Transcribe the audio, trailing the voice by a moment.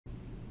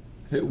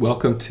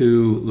Welcome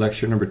to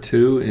lecture number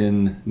 2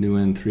 in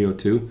NUN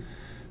 302.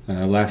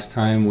 Last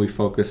time we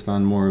focused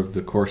on more of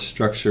the course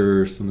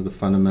structure, some of the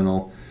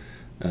fundamental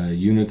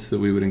units that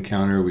we would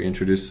encounter. We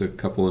introduced a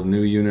couple of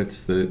new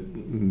units that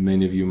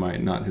many of you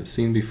might not have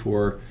seen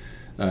before,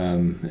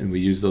 and we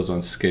use those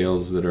on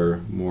scales that are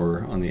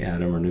more on the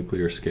atom or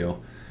nuclear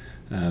scale.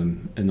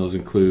 And those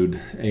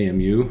include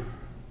AMU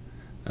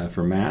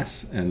for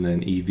mass and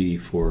then EV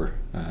for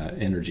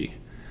energy.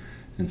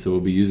 And so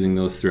we'll be using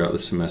those throughout the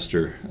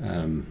semester,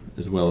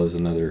 as well as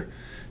another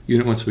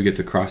unit once we get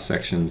to cross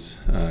sections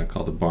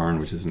called a barn,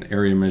 which is an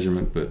area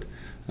measurement, but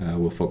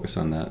we'll focus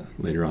on that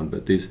later on.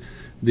 But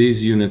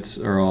these units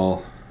are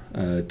all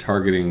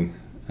targeting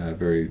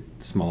very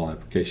small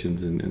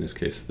applications, in this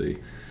case the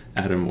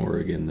atom, or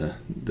again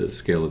the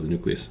scale of the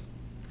nucleus.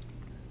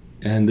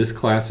 And this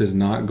class is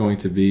not going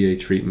to be a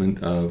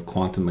treatment of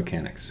quantum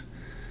mechanics.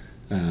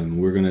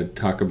 We're going to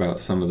talk about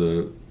some of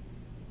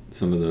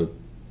the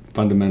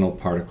fundamental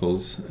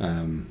particles,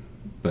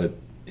 but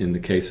in the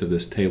case of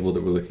this table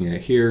that we're looking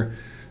at here,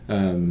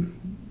 a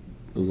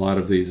lot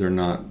of these are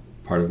not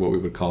part of what we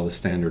would call the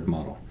standard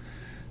model.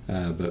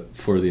 But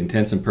for the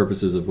intents and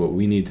purposes of what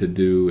we need to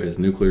do as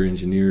nuclear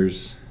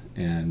engineers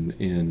and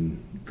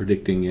in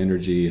predicting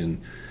energy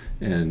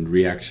and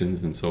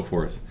reactions and so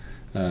forth,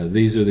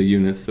 these are the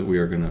units that we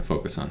are going to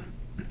focus on.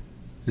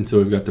 And so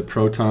we've got the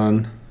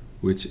proton,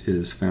 which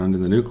is found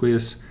in the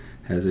nucleus,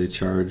 has a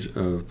charge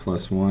of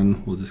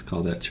 +1. We'll just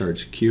call that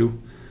charge Q.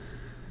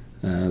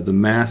 The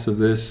mass of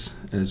this,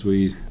 as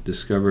we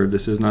discovered,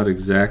 this is not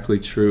exactly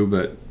true,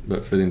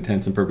 but for the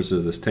intents and purposes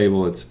of this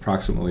table, it's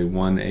approximately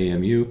 1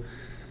 AMU.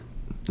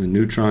 The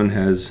neutron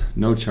has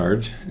no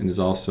charge and is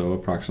also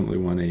approximately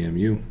 1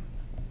 AMU.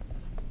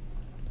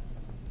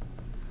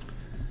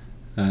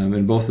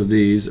 And both of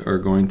these are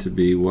going to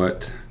be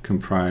what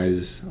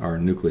comprise our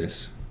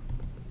nucleus.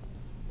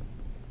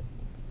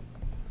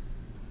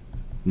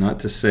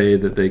 Not to say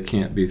that they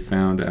can't be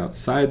found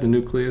outside the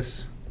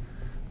nucleus,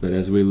 but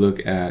as we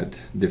look at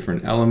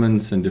different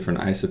elements and different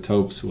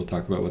isotopes, we'll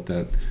talk about what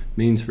that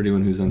means for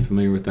anyone who's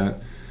unfamiliar with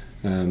that.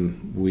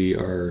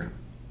 We're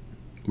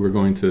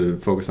going to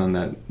focus on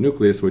that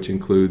nucleus, which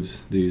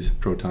includes these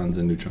protons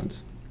and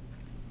neutrons.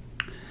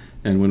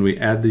 And when we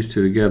add these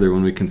two together,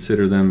 when we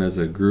consider them as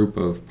a group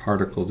of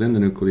particles in the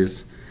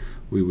nucleus,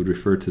 we would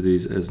refer to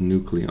these as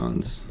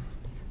nucleons.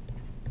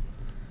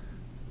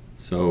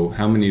 So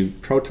how many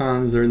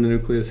protons are in the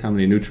nucleus, how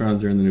many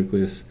neutrons are in the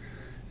nucleus,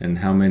 and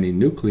how many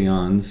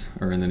nucleons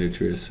are in the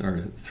nucleus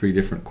are three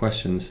different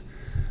questions.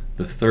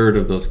 The third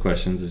of those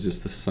questions is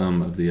just the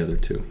sum of the other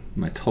two.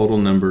 My total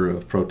number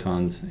of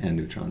protons and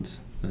neutrons,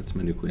 that's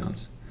my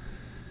nucleons.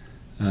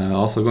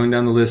 Also going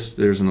down the list,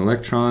 there's an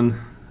electron.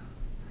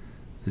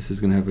 This is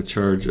going to have a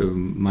charge of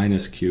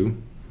 -Q.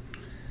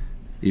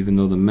 Even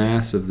though the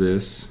mass of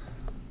this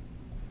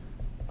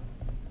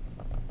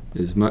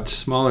is much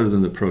smaller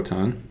than the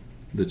proton,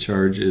 the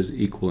charge is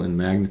equal in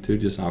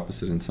magnitude, just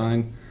opposite in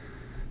sign.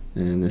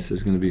 And this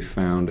is going to be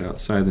found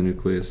outside the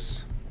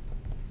nucleus.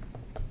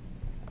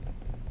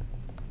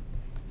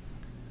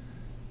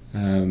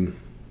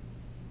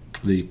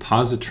 The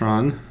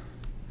positron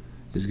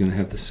is going to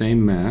have the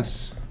same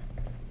mass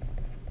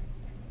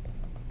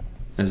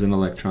as an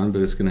electron,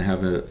 but it's going to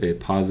have a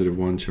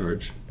 +1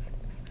 charge.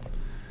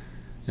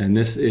 And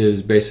this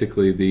is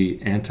basically the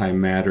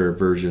antimatter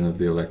version of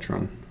the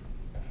electron.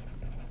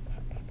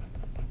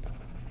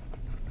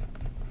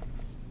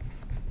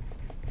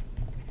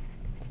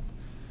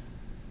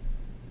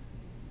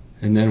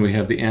 And then we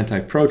have the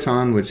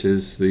antiproton, which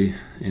is the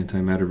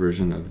antimatter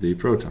version of the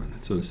proton.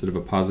 So instead of a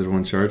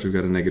 +1 charge, we've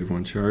got a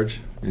 -1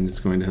 charge, and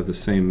it's going to have the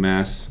same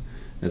mass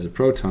as a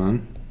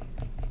proton.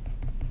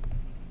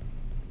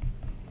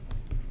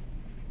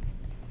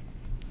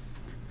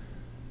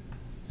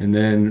 And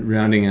then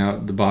rounding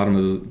out the bottom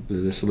of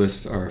this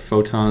list are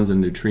photons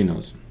and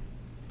neutrinos.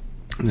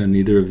 Now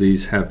neither of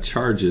these have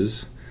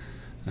charges,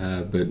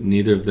 but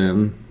neither of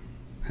them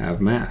have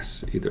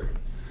mass either.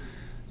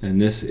 And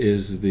this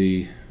is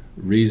the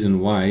reason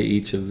why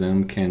each of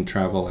them can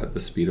travel at the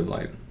speed of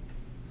light.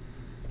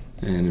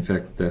 And in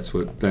fact,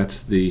 that's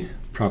the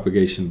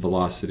propagation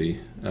velocity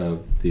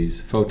of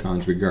these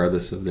photons,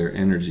 regardless of their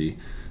energy.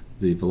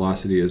 The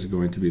velocity is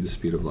going to be the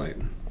speed of light.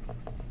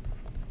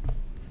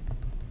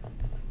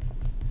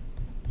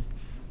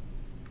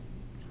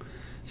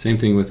 Same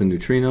thing with a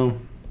neutrino.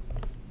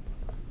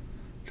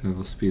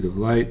 Travel speed of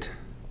light.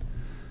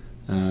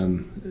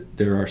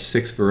 There are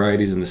 6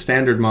 varieties in the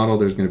standard model.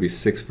 There's going to be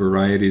 6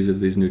 varieties of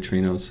these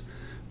neutrinos.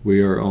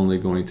 We are only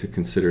going to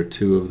consider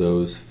 2 of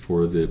those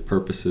for the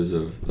purposes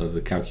of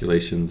the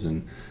calculations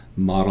and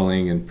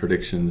modeling and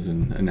predictions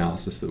and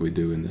analysis that we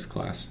do in this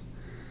class.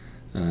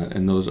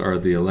 And those are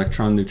the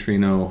electron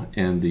neutrino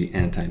and the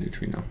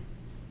antineutrino.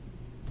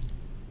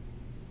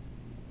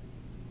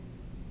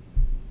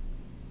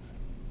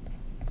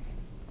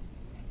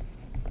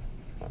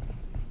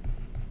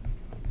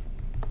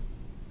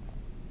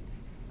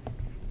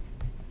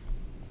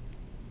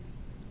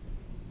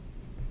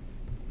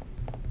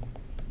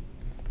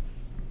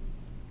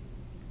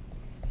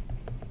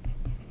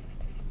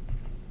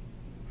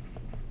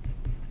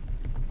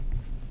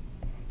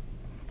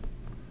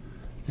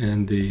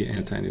 and the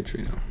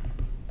antineutrino.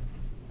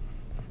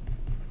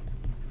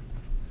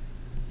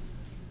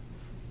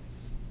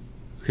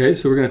 Okay,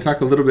 so we're going to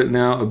talk a little bit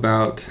now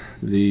about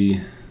the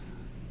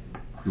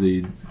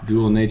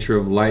dual nature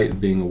of light,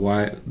 being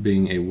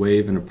a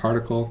wave and a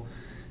particle,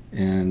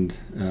 and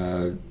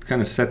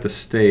kind of set the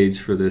stage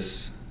for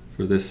this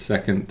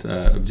second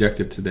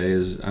objective today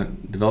is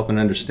develop an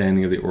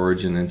understanding of the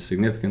origin and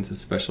significance of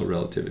special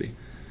relativity.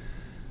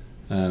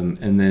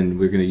 And then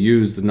we're going to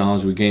use the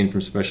knowledge we gain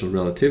from special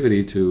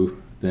relativity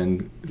to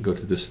then go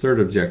to this third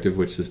objective,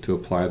 which is to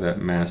apply that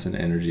mass and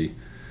energy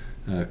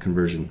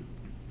conversion.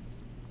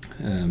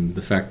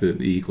 The fact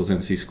that E equals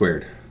mc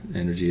squared.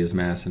 Energy is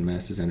mass and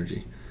mass is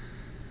energy.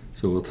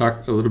 So we'll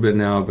talk a little bit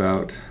now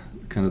about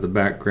kind of the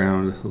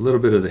background, a little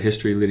bit of the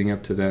history leading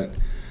up to that.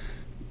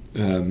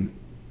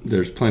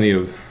 There's plenty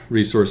of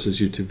resources,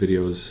 YouTube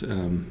videos,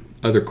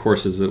 other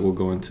courses that will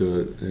go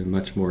into a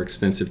much more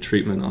extensive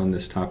treatment on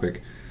this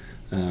topic.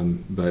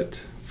 But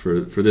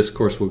for this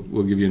course,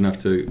 we'll give you enough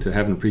to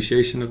have an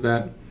appreciation of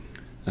that.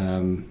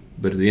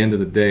 But at the end of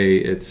the day,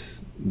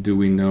 it's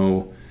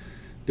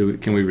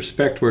can we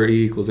respect where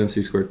E equals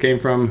mc squared came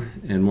from?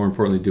 And more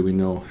importantly, do we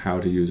know how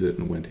to use it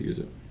and when to use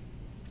it?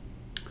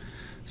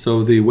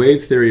 So the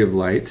wave theory of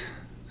light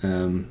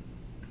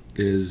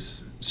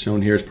is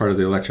shown here as part of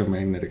the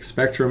electromagnetic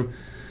spectrum.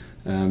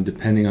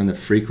 Depending on the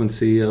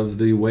frequency of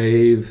the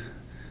wave,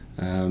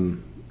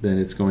 then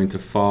it's going to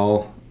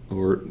fall,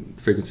 or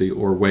frequency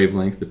or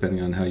wavelength,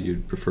 depending on how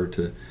you prefer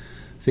to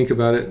think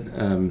about it.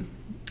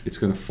 It's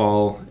going to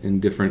fall in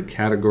different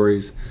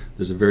categories.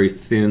 There's a very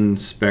thin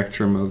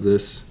spectrum of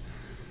this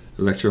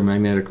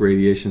electromagnetic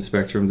radiation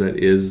spectrum that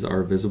is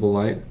our visible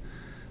light.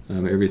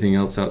 Everything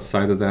else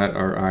outside of that,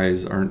 our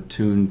eyes aren't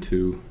tuned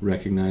to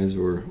recognize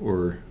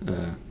or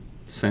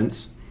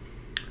sense.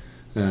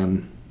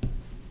 But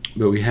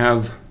we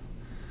have,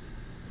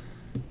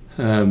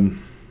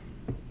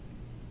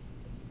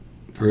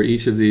 for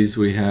each of these,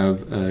 we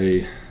have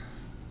the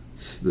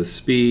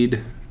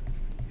speed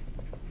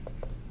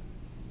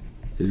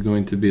is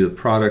going to be the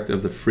product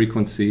of the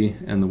frequency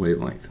and the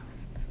wavelength.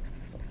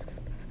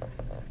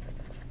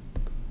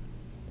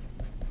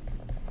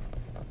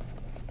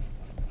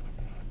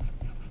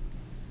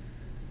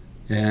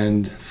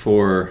 And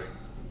for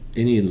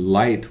any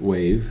light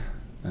wave,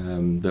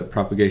 the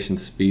propagation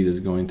speed is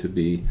going to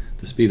be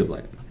the speed of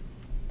light.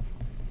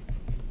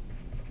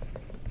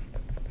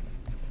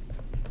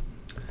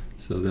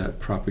 So that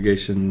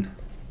propagation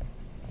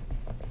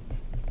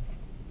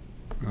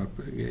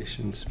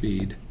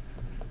speed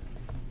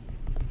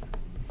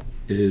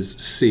is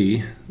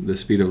c, the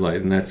speed of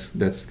light, and that's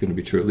going to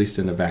be true at least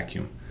in a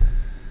vacuum.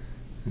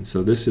 And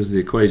so this is the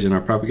equation.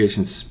 Our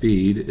propagation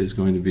speed is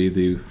going to be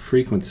the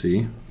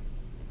frequency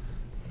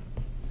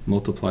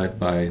multiplied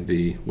by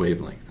the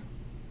wavelength.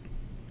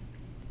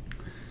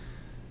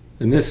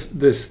 And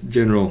this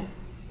general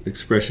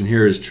expression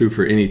here is true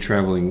for any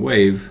traveling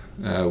wave.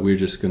 We're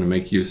just going to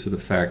make use of the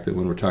fact that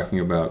when we're talking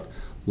about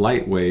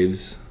light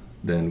waves,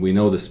 then we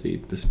know the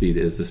speed. The speed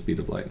is the speed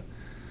of light.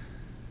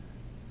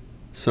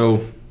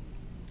 So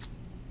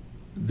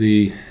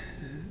the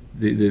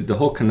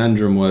whole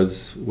conundrum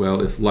was,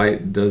 well, if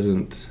light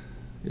doesn't,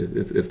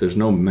 if there's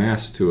no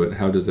mass to it,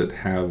 how does it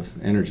have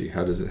energy?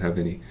 How does it have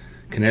any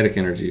kinetic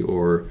energy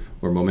or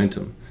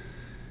momentum?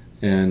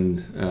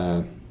 And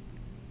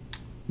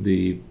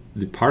the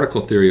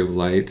particle theory of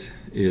light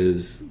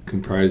is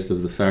comprised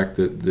of the fact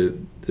that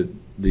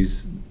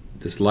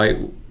this light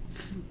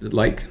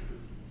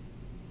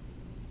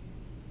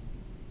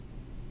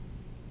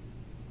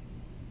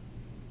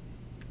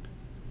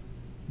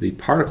the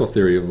particle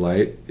theory of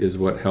light is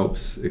what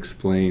helps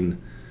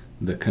explain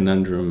the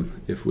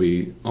conundrum if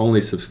we only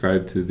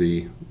subscribe to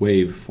the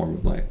wave form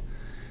of light.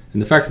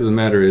 And the fact of the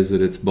matter is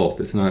that it's both.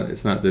 It's not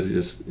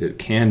that it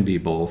can be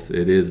both.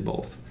 It is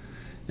both.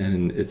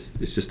 And it's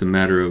just a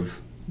matter of,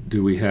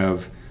 do we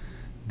have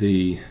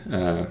the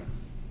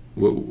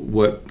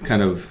what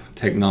kind of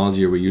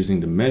technology are we using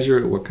to measure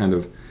it? What kind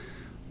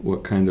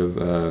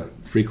of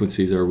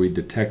frequencies are we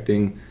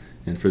detecting?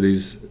 And for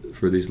these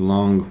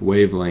long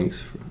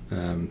wavelengths,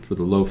 for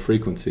the low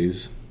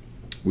frequencies,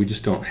 we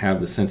just don't have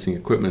the sensing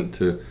equipment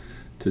to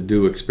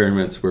do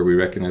experiments where we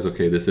recognize,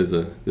 okay, this is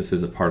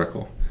a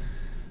particle.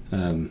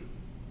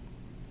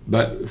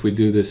 But if we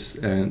do this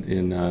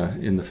in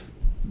the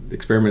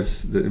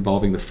experiments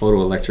involving the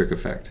photoelectric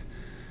effect,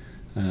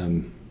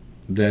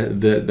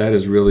 that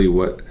is really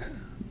what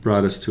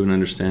brought us to an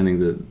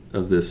understanding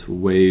of this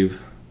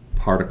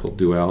wave-particle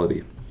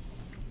duality,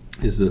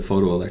 is the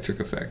photoelectric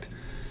effect.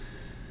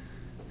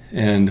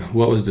 And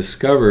what was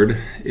discovered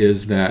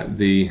is that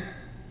the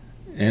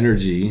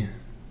energy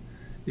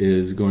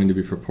is going to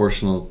be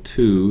proportional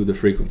to the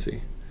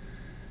frequency.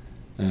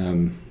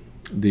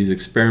 These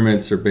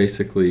experiments are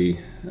basically,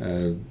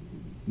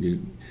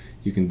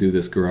 you can do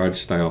this garage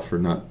style for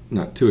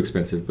not too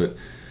expensive, but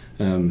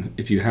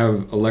if you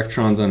have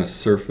electrons on a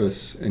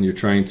surface and you're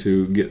trying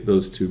to get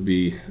those to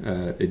be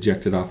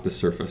ejected off the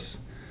surface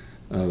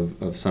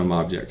of some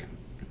object,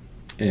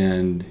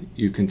 and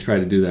you can try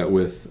to do that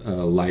with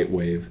a light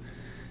wave,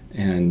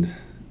 And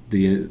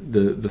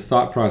the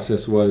thought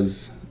process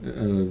was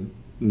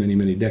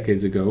many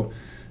decades ago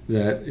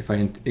that if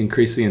I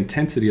increase the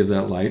intensity of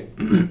that light,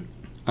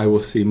 I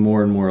will see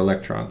more and more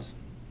electrons.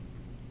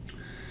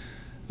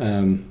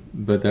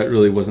 But that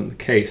really wasn't the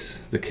case.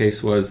 The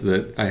case was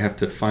that I have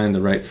to find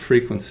the right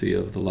frequency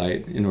of the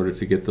light in order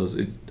to get those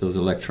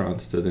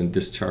electrons to then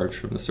discharge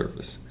from the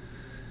surface.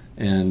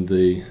 And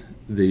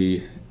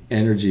the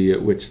energy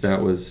at which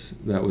that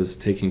was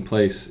taking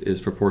place is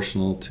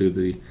proportional to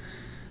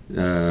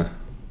the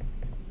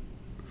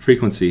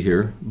frequency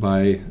here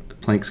by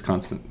Planck's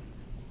constant.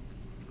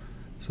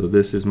 So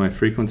this is my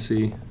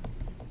frequency,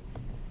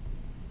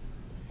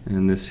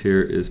 and this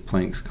here is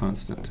Planck's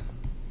constant,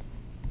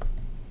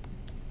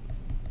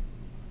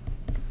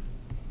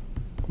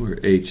 where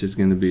h is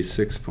going to be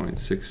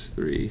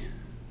 6.63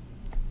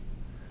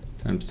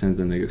 times 10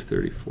 to the negative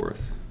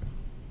 34th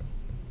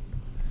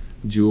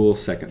joule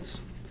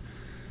seconds.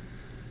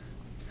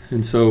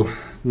 And so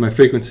my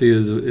frequency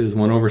is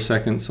 1 over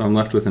second, so I'm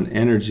left with an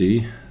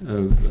energy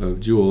of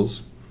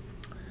joules.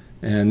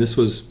 And this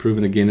was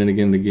proven again and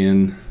again and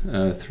again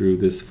through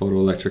this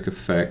photoelectric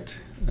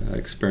effect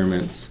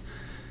experiments.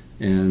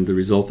 And the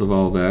result of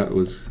all that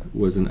was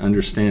an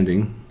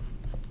understanding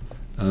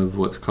of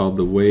what's called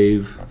the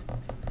wave-particle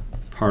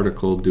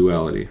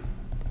duality.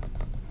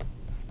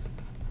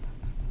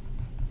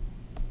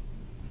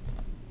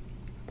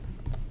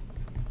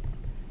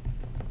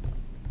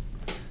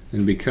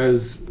 And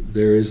because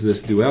there is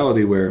this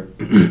duality where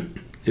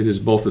it is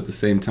both at the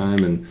same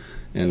time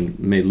and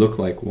may look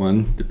like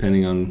one,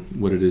 depending on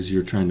what it is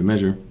you're trying to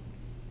measure,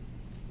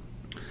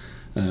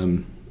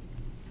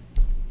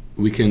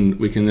 we can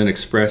then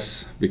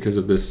express, because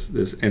of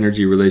this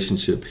energy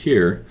relationship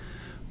here,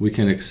 we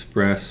can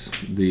express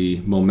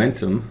the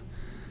momentum,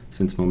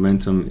 since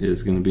momentum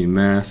is going to be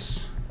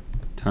mass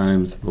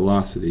times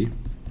velocity.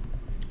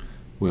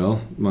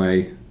 Well,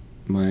 my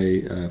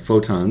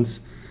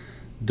photons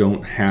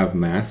don't have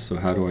mass, so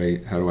how do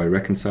I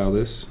reconcile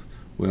this?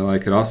 Well, I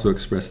could also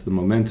express the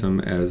momentum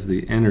as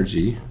the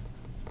energy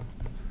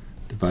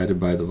divided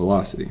by the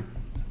velocity.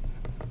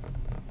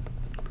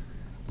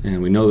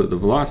 And we know that the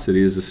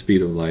velocity is the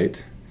speed of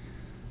light.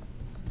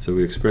 So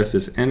we express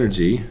this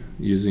energy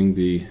using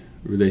the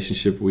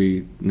relationship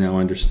we now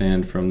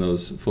understand from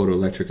those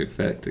photoelectric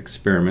effect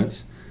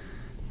experiments.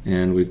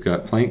 And we've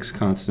got Planck's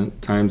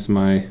constant times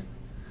my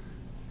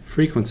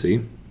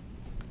frequency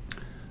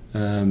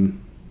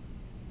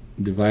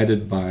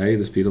divided by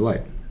the speed of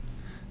light.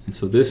 And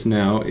so this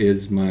now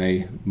is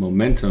my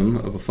momentum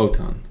of a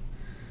photon.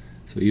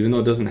 So even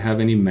though it doesn't have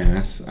any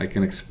mass, I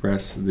can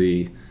express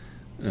the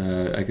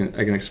I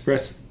can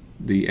express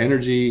the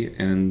energy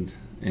and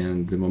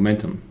the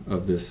momentum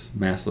of this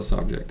massless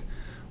object,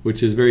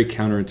 which is very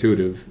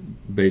counterintuitive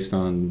based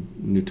on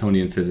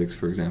Newtonian physics,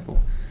 for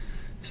example.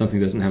 If something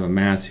doesn't have a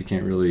mass, you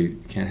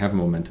can't have a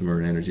momentum or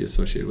an energy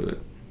associated with it.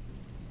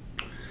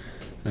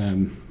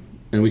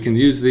 And we can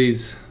use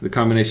the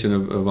combination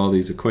of all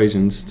these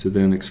equations to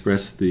then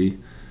express the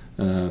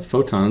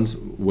photon's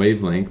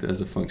wavelength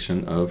as a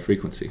function of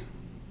frequency,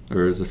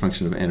 or as a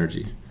function of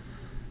energy.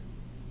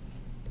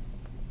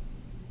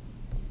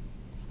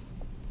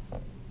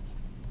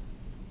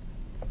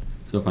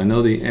 So if I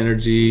know the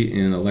energy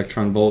in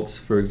electron volts,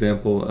 for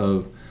example,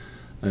 of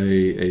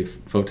a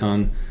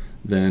photon,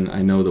 then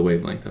I know the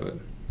wavelength of it.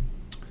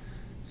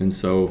 And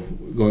so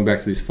going back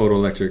to these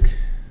photoelectric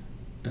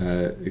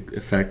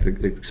effect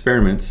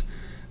experiments,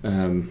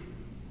 a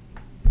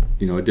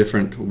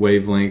different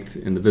wavelength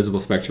in the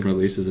visible spectrum, at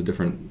least,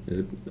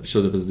 it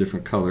shows up as a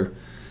different color.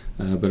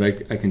 But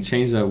I can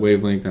change that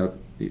wavelength out,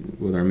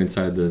 whether I'm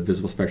inside the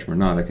visible spectrum or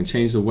not. I can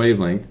change the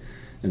wavelength,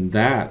 and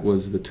that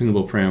was the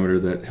tunable parameter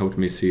that helped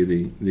me see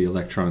the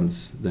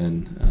electrons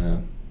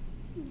then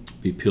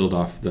be peeled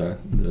off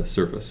the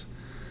surface.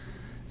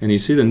 And you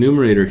see the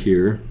numerator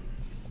here,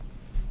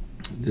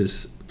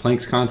 this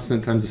Planck's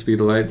constant times the speed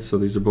of light. So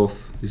these are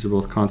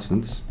both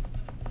constants.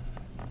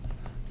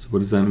 So what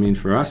does that mean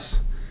for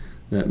us?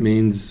 That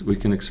means we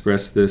can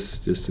express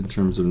this just in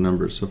terms of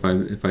numbers. So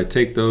if I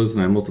take those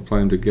and I multiply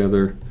them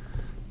together,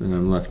 then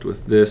I'm left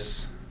with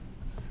this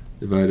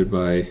divided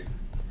by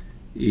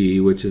E,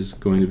 which is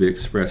going to be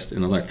expressed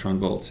in electron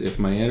volts. If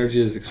my energy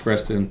is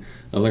expressed in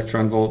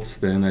electron volts,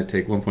 then I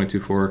take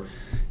 1.24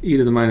 e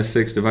to the minus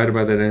 6 divided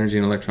by that energy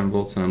in electron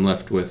volts, and I'm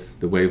left with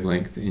the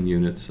wavelength in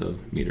units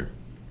of meter.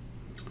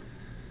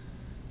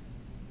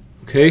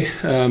 Okay,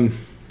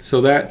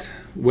 so that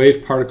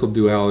wave-particle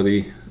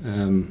duality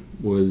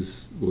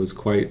was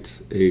quite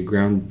a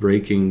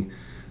groundbreaking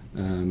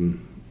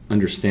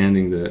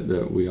understanding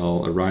that we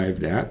all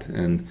arrived at,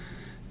 and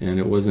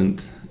it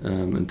wasn't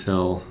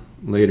until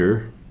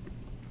later,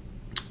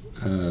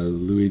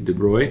 Louis de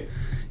Broglie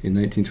in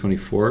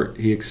 1924,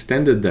 he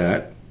extended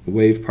that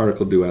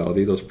wave-particle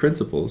duality, those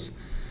principles,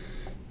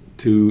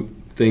 to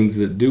things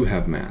that do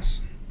have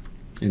mass,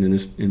 and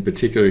in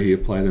particular he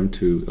applied them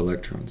to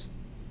electrons.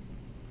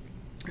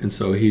 And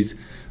so he's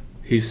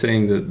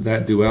saying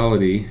that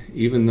duality,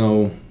 even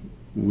though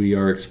we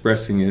are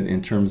expressing it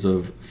in terms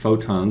of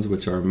photons,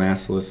 which are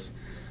massless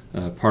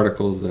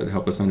particles that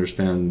help us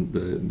understand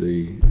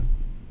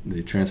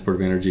the transport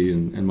of energy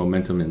and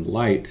momentum in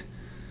light,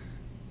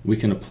 we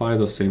can apply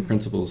those same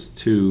principles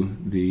to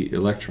the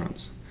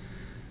electrons.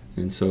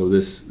 And so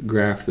this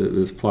graph,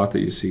 this plot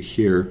that you see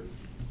here,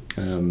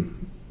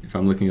 if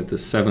I'm looking at the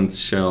 7th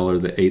shell or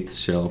the 8th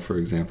shell, for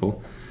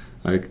example,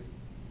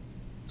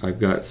 I've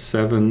got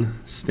 7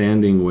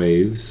 standing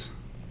waves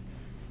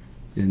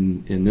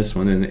in this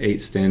one and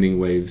 8 standing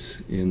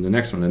waves in the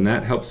next one. And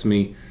that helps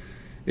me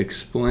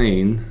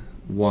explain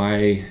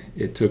why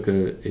it took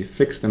a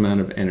fixed amount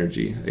of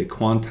energy, a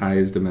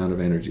quantized amount of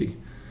energy,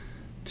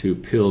 to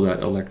peel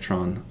that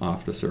electron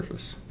off the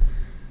surface.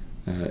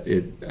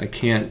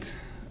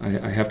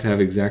 I have to have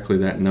exactly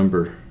that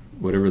number,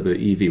 whatever the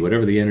EV,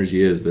 whatever the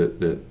energy is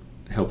that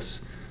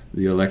helps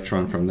the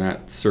electron from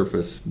that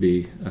surface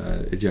be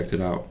ejected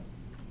out.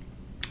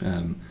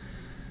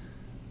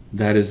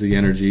 That is the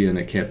energy, and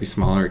it can't be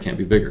smaller, it can't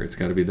be bigger. It's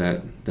got to be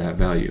that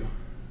value.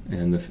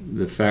 And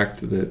the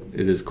fact that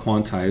it is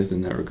quantized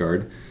in that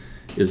regard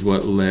is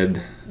what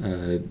led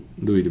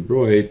Louis de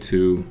Broglie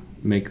to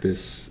make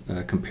this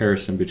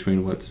comparison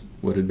between what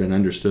had been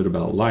understood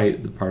about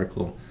light, the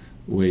particle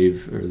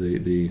wave, or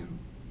the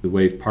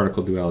wave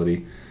particle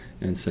duality,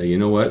 and say, you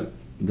know what,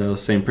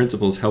 those same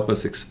principles help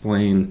us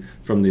explain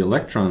from the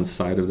electron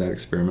side of that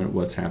experiment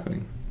what's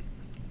happening.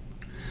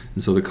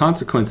 And so the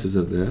consequences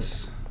of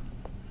this,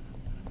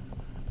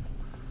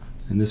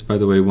 and this, by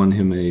the way, won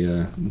him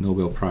a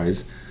Nobel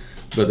Prize,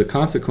 but the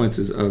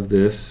consequences of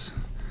this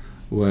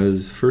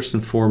was, first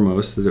and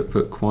foremost, that it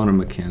put quantum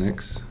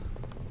mechanics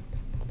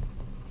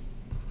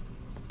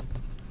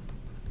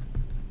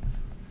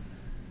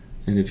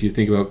and if you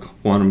think about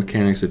quantum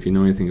mechanics, if you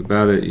know anything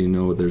about it, you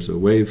know there's a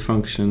wave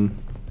function,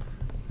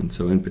 and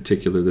so in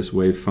particular this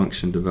wave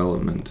function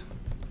development.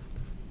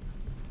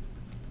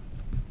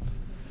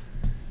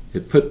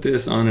 It put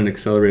this on an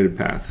accelerated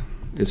path.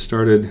 It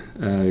started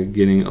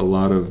getting a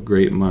lot of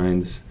great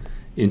minds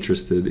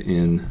interested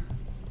in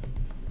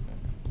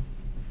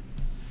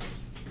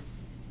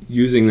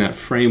using that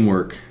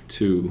framework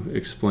to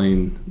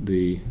explain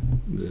the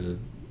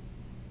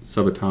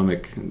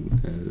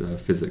subatomic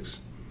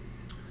physics.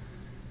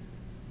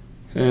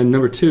 And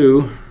number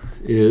 2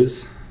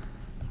 is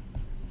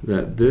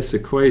that this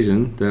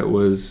equation that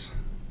was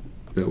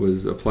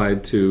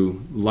applied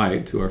to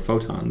light, to our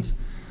photons,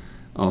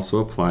 also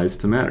applies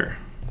to matter.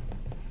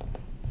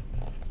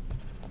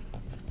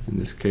 In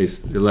this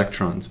case,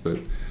 electrons,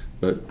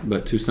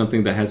 but to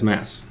something that has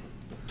mass.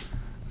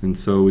 And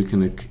so we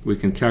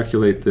can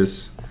calculate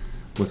this,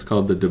 what's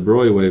called the de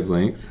Broglie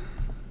wavelength,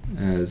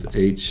 as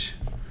h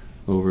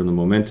over the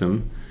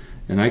momentum,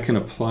 and I can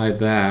apply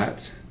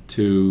that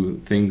to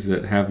things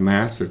that have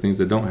mass or things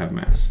that don't have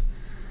mass.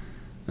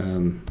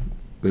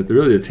 But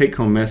really the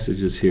take-home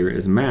message is here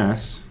is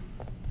mass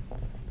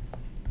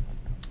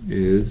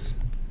is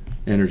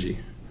energy.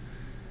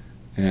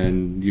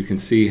 And you can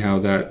see how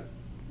that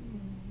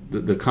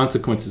the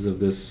consequences of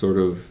this sort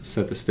of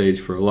set the stage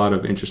for a lot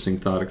of interesting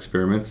thought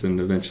experiments, and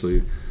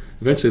eventually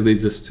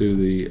leads us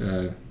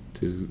to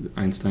to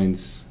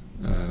Einstein's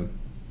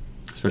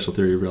special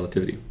theory of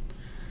relativity.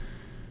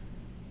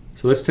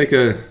 So let's take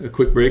a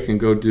quick break and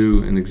go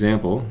do an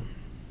example.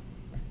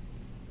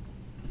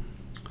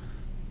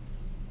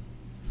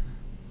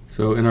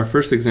 So in our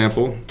first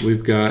example,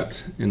 we've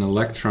got an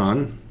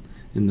electron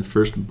in the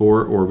first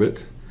Bohr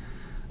orbit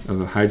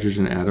of a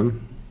hydrogen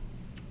atom.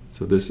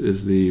 So this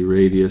is the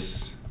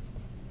radius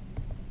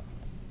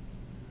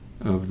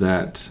of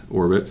that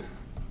orbit.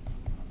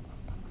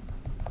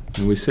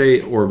 And we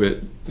say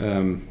orbit,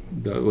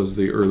 that was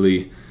the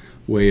early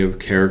way of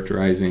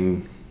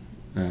characterizing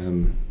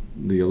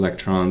the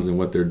electrons and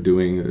what they're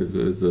doing as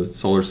a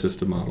solar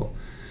system model.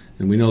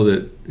 And we know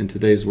that in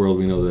today's world,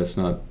 we know that's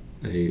not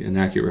an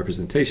accurate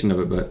representation of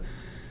it, but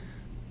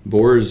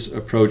Bohr's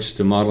approach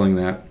to modeling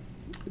that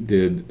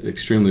did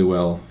extremely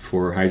well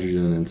for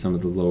hydrogen and some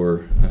of the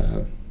lower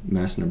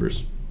mass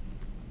numbers.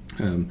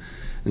 And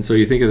so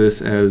you think of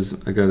this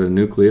as, I got a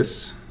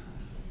nucleus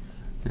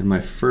and my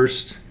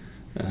first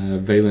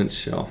valence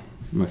shell,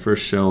 my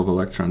first shell of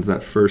electrons,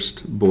 that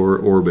first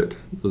Bohr orbit.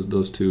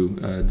 Those two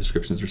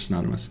descriptions are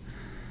synonymous.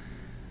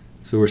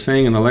 So we're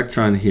saying an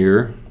electron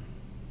here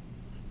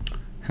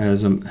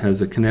has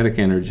a kinetic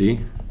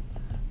energy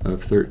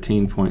of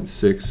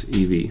 13.6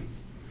 eV.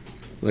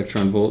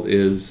 Electron volt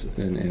is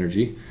an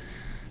energy.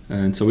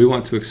 And so we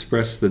want to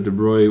express the de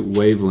Broglie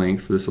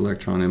wavelength for this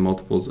electron in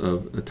multiples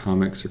of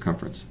atomic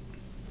circumference.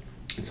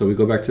 And so we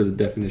go back to the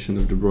definition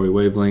of de Broglie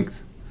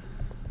wavelength.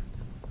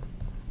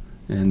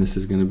 And this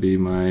is going to be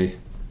my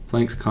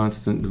Planck's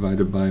constant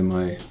divided by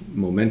my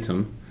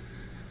momentum.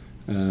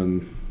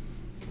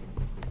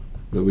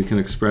 But we can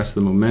express the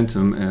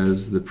momentum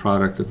as the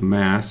product of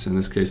mass, in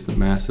this case the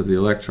mass of the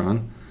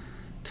electron,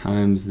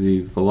 times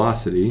the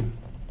velocity.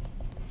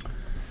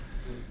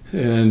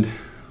 And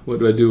what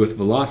do I do with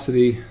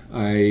velocity?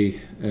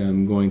 I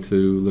am going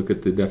to look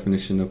at the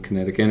definition of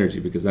kinetic energy,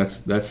 because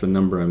that's the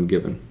number I'm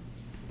given.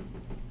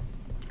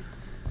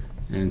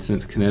 And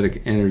since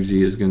kinetic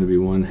energy is going to be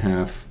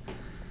 1/2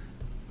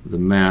 the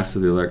mass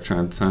of the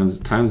electron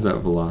times that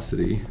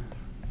velocity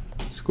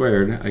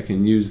squared, I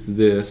can use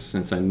this,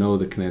 since I know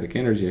the kinetic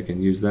energy, I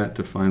can use that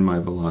to find my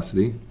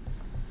velocity.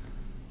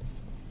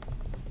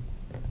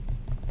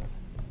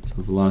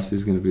 So velocity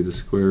is going to be the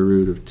square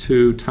root of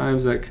 2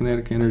 times that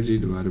kinetic energy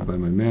divided by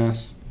my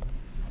mass,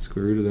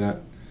 square root of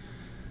that.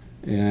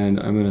 And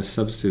I'm going to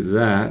substitute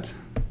that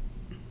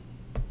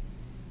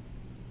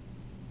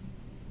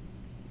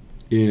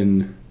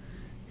in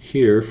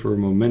here for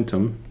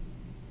momentum.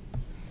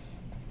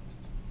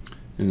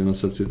 And then I'll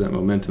substitute that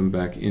momentum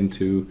back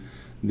into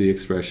the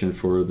expression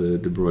for the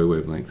de Broglie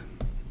wavelength.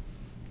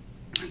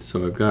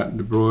 So I've got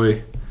de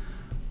Broglie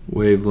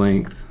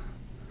wavelength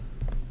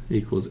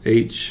equals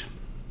h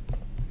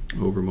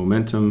over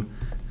momentum,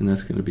 and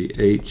that's going to be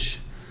h.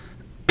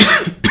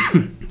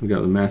 We've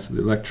got the mass of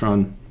the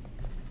electron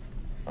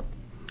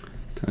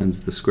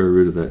times the square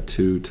root of that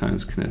 2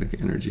 times kinetic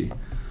energy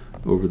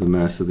over the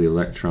mass of the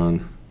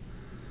electron.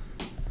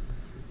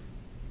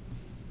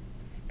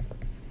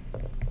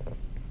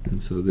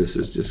 And so this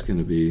is just going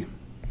to be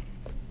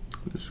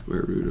the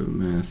square root of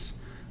mass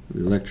of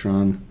the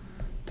electron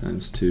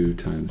times 2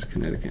 times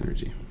kinetic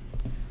energy.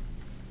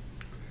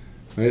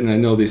 Right, and I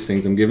know these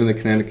things. I'm given the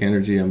kinetic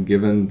energy. I'm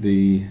given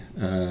the,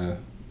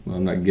 well,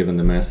 I'm not given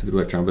the mass of the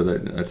electron,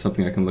 but that's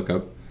something I can look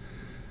up.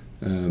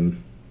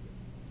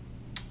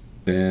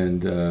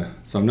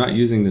 So I'm not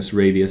using this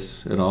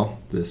radius at all,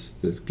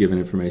 this given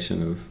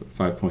information of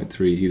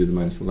 5.3 e to the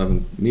minus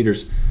 11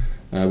 meters,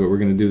 but we're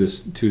going to do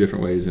this 2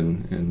 different ways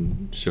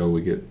and show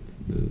we get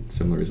the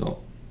similar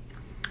result.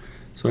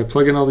 So I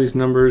plug in all these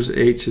numbers.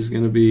 H is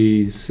going to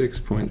be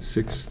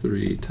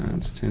 6.63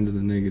 times 10 to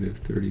the negative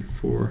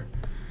 34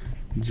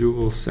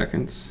 joule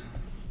seconds,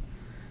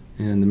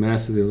 and the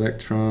mass of the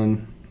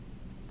electron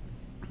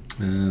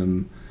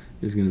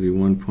is going to be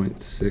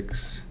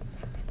 1.6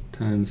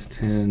 times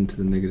 10 to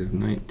the negative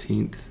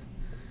 19th.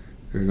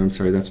 Or, I'm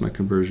sorry, that's my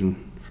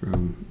conversion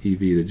from eV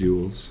to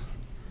joules.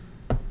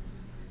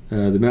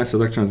 The mass of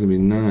the electron is going to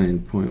be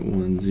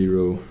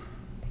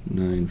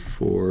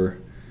 9.1094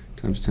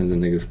 times 10 to the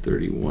negative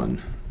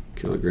 31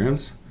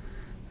 kilograms.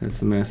 That's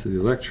the mass of the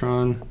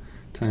electron,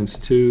 times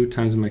 2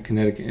 times my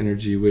kinetic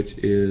energy, which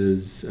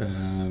is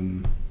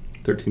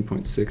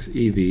 13.6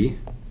 eV.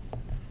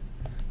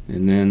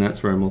 And then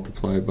that's where I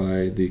multiply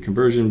by the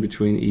conversion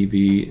between eV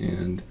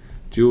and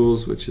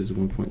joules, which is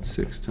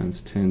 1.6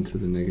 times 10 to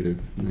the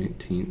negative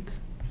 19th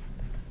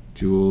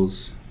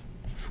joules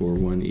for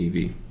 1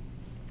 eV.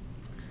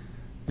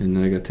 And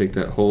then I got to take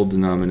that whole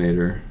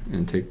denominator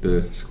and take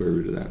the square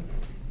root of that.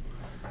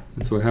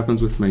 And so what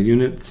happens with my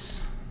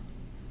units?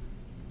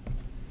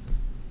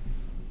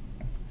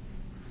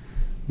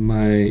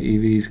 My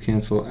EVs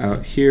cancel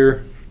out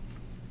here.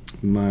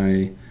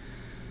 My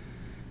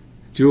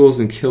joules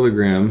and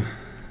kilogram.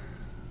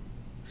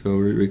 So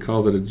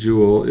recall that a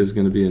joule is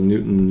going to be a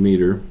Newton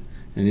meter,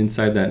 and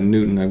inside that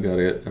Newton I've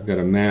got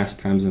a mass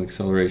times an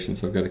acceleration.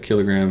 So I've got a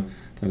kilogram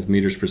times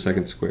meters per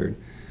second squared.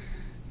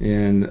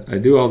 And I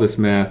do all this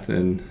math,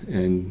 and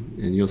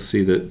you'll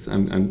see that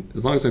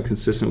as long as I'm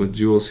consistent with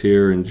joules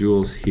here and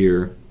joules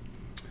here,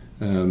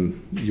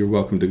 you're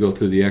welcome to go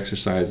through the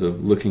exercise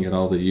of looking at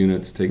all the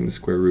units, taking the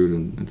square root,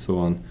 and so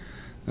on.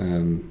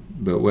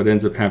 But what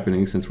ends up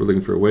happening, since we're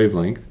looking for a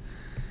wavelength,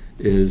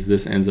 is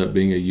this ends up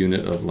being a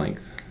unit of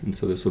length. And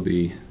so this will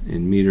be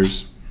in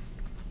meters.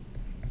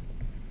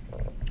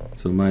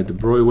 So my de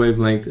Broglie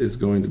wavelength is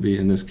going to be,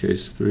 in this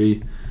case,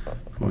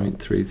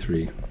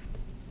 3.33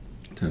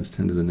 times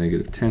 10 to the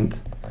negative 10th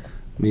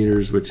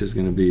meters, which is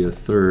going to be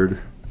 1/3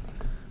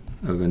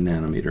 of a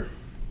nanometer.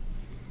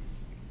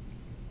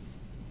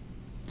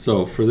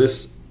 So for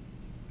this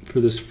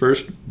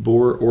first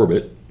Bohr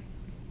orbit,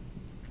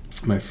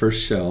 my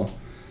first shell,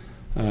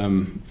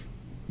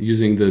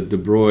 using the de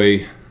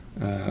Broglie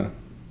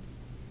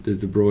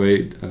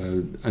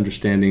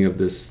understanding of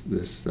this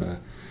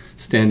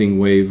standing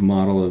wave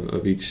model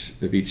of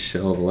each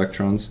shell of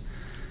electrons,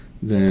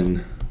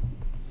 then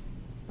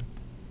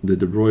the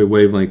de Broglie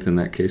wavelength in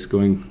that case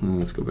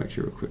let's go back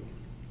here real quick.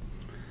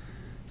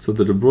 So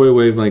the de Broglie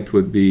wavelength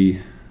would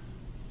be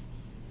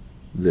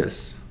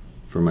this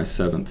for my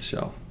 7th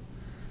shell,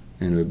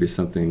 and it would be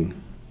something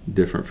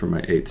different for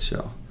my 8th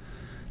shell,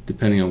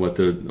 depending on what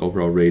the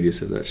overall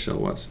radius of that shell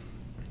was.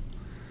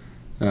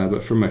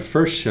 But for my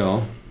first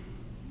shell,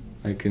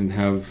 I can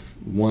have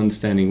one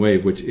standing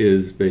wave, which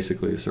is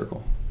basically a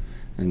circle.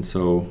 And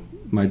so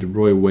my de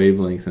Broglie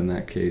wavelength in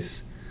that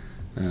case,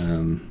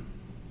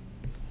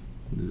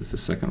 this is the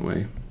second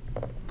way.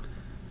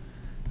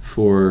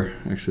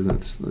 Actually,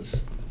 let's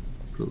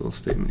put a little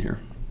statement here.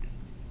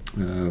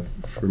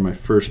 For my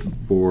first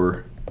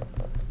Bohr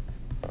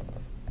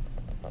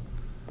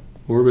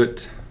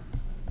orbit,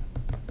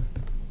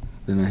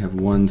 then I have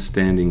one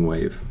standing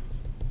wave.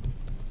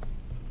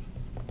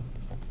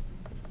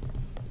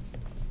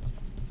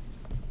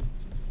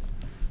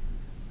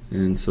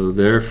 And so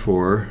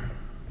therefore,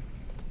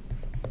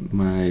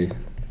 my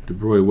de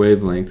Broglie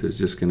wavelength is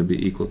just going to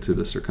be equal to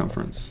the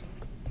circumference.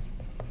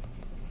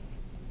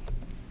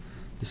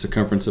 The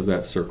circumference of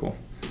that circle.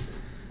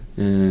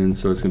 And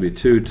so it's going to be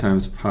 2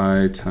 times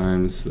pi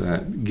times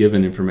that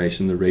given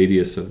information, the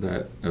radius of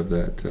that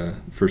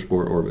first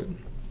Bohr orbit.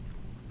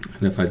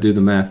 And if I do the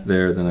math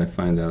there, then I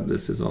find out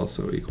this is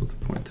also equal to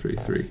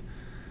 0.33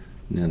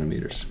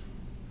 nanometers.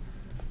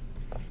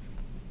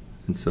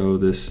 And so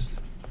this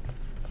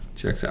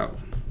checks out.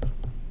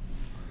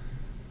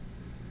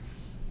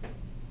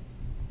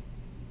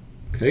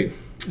 Okay,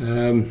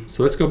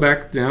 so let's go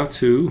back now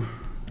to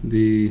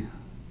the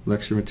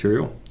lecture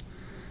material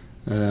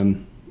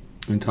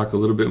and talk a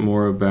little bit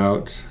more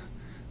about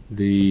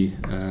the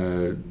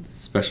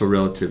special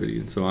relativity.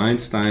 And so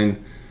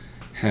Einstein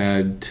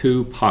had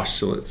 2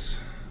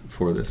 postulates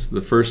for this.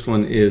 The first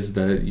one is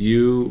that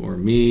you or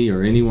me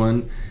or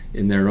anyone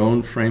in their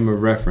own frame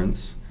of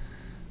reference,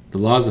 the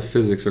laws of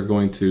physics are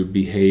going to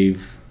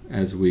behave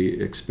as we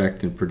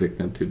expect and predict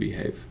them to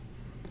behave.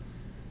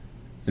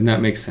 And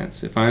that makes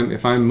sense. If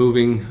I'm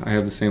moving, I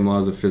have the same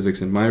laws of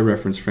physics in my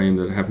reference frame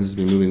that happens to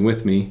be moving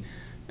with me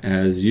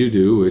as you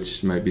do,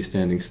 which might be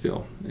standing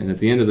still. And at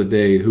the end of the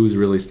day, who's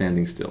really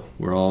standing still?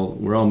 We're all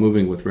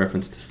moving with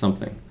reference to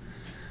something.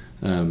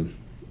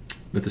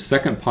 But the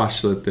second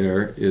postulate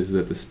there is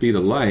that the speed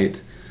of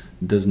light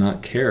does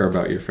not care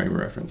about your frame of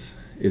reference.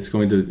 It's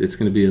going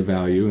to be a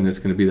value, and it's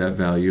going to be that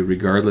value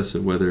regardless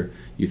of whether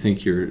you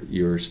think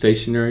you're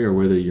stationary or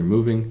whether you're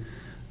moving.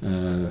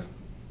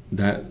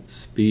 That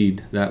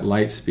speed, that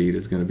light speed,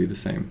 is going to be the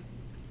same.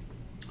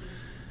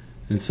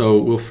 And so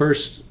we'll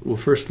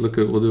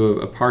do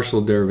a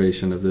partial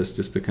derivation of this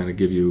just to kind of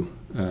give you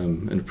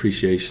an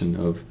appreciation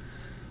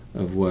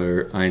of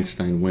where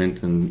Einstein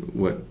went and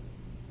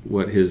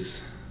what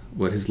his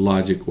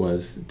logic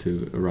was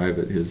to arrive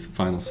at his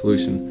final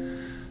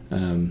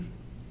solution.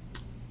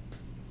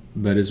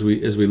 But as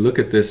we look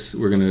at this,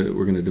 we're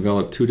gonna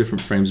develop 2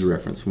 different frames of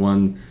reference.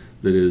 One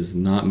that is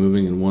not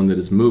moving and one that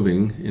is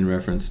moving in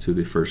reference to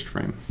the first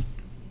frame.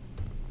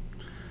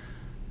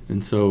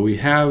 And so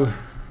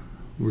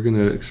we're going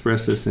to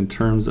express this in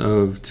terms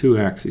of 2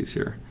 axes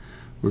here.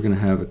 We're going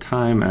to have a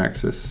time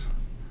axis,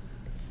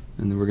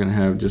 and then we're going to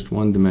have just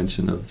 1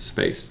 dimension of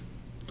space.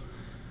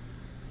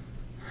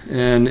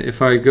 And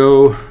if I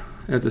go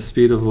at the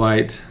speed of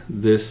light,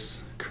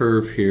 this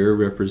curve here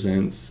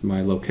represents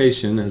my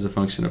location as a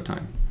function of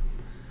time.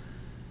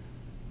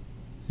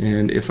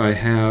 And if I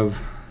have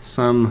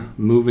some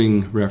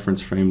moving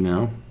reference frame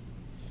now,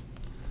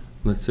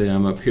 let's say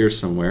I'm up here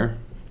somewhere,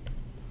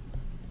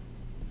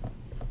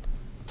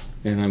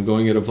 and I'm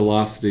going at a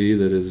velocity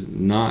that is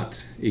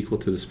not equal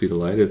to the speed of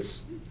light.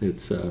 It's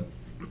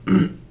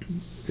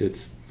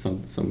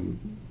some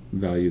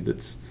value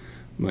that's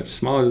much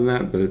smaller than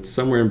that, but it's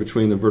somewhere in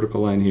between the vertical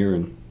line here,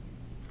 and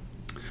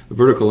the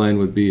vertical line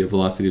would be a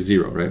velocity of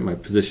 0, right? My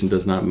position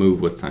does not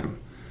move with time,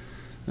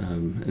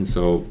 and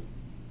so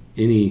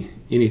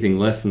anything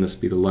less than the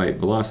speed of light,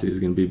 velocity is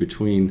going to be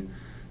between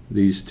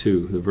these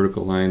 2, the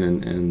vertical line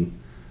and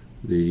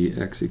the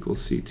x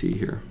equals ct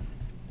here,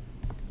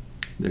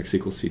 the x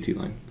equals ct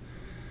line.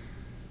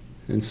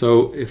 And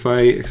so if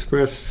I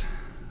express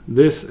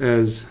this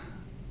as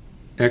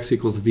x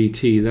equals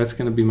vt, that's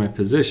going to be my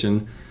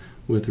position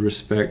with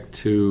respect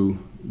to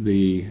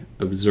the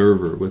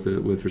observer,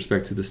 with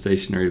respect to the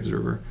stationary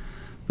observer.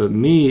 But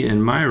me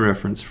in my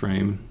reference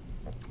frame,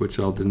 which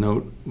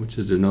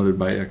is denoted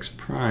by x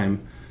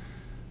prime,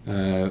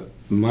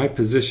 my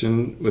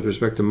position with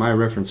respect to my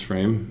reference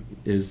frame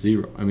is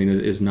 0. I mean,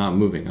 it is not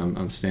moving.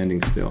 I'm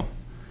standing still.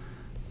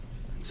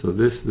 So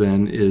this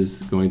then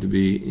is going to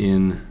be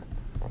in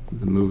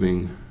the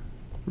moving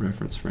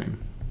reference frame.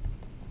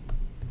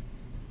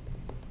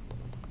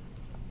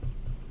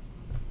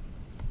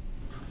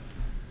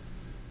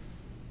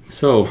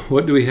 So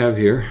what do we have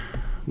here?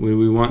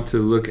 We want to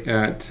look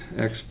at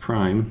x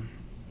prime.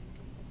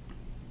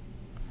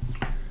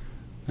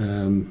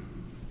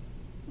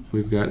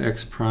 We've got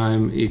x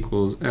prime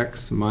equals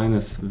x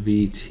minus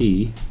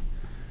vt.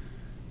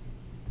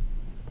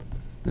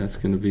 That's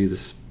going to be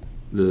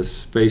the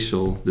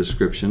spatial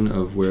description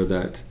of where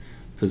that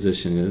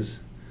position is.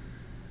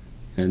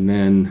 And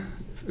then,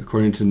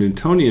 according to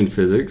Newtonian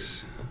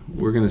physics,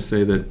 we're going to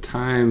say that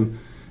time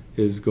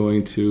is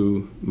going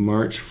to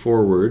march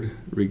forward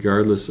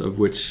regardless of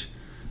which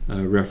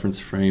reference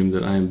frame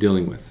that I am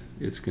dealing with.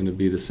 It's going to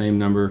be the same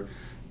number,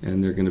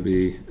 and they're going to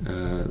be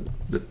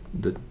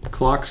the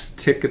clocks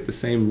tick at the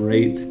same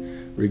rate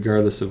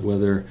regardless of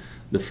whether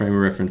the frame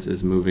of reference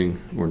is moving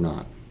or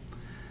not.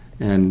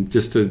 And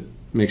just to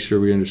make sure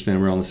we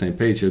understand we're all on the same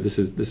page here, this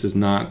is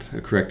not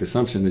a correct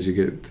assumption as you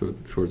get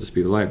towards the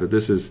speed of light, but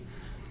this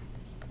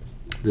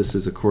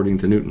is according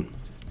to Newton.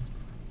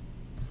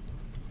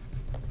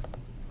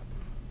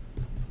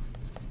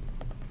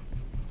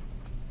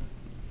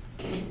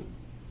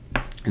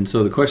 And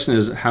so the question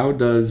is, how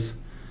does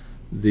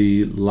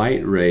the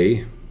light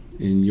ray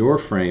in your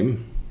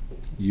frame,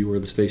 you are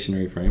the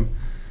stationary frame,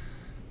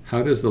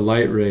 how does the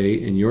light ray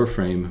in your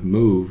frame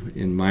move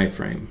in my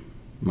frame?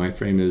 My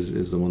frame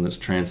is the one that's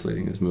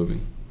translating, is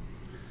moving.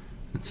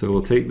 And so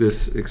we'll take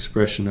this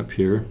expression up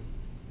here,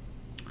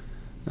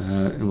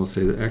 and we'll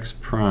say that x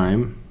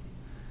prime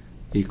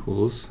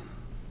equals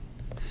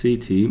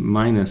ct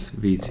minus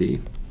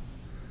vt.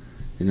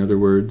 In other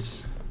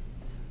words,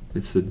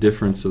 it's the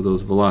difference of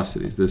those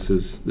velocities. This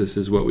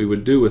is what we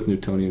would do with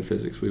Newtonian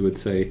physics. We would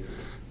say,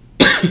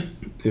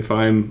 if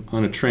I'm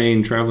on a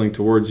train traveling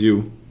towards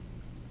you,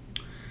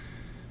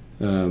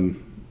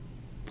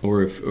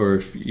 or if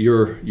I'm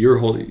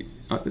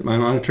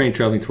on a train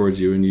traveling towards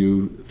you and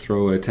you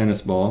throw a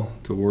tennis ball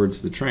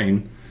towards the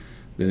train,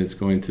 then it's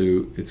going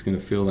to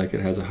feel like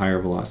it has a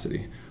higher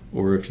velocity.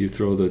 Or if you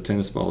throw the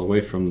tennis ball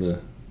away from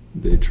the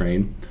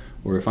train,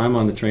 or if I'm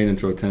on the train and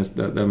throw a tennis,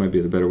 that might be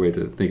the better way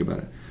to think about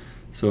it.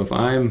 So if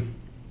I'm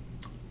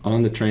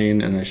on the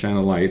train and I shine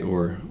a light,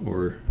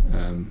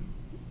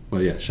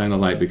 shine a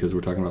light because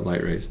we're talking about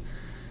light rays,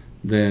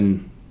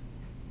 then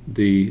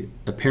the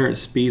apparent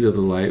speed of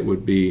the light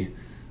would be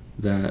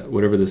that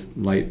whatever the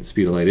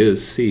speed of light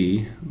is,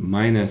 c,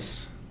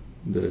 minus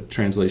the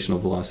translational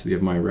velocity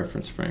of my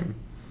reference frame.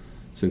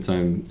 Since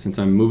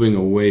I'm moving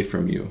away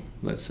from you,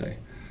 let's say.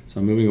 So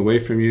I'm moving away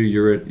from you,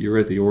 you're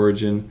at the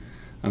origin,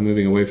 I'm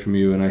moving away from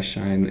you, and I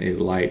shine a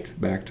light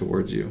back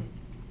towards you.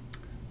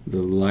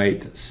 The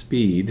light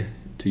speed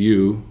to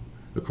you,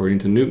 according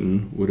to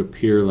Newton, would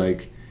appear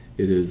like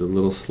it is a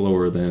little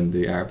slower than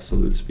the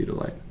absolute speed of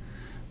light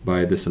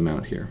by this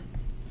amount here.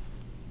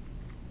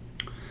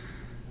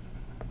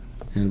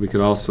 And we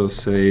could also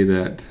say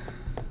that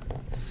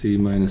c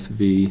minus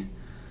v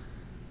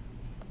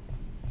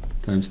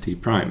times t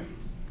prime.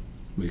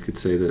 We could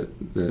say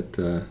that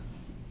the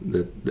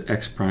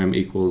x prime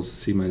equals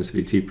c minus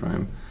vt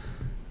prime,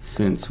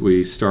 since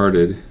we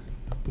started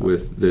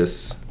with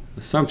this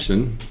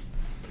assumption,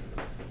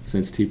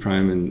 since t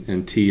prime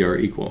and t are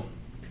equal.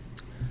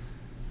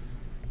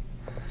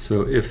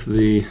 So if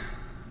the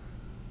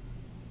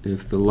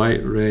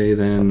light ray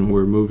then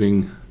were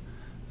moving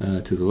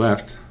to the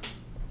left,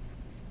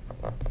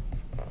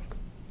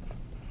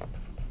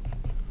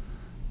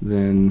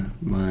 then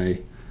my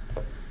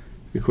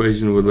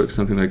equation would look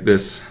something like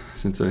this,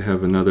 since I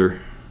have another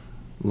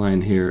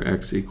line here,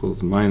 x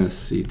equals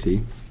minus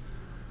ct.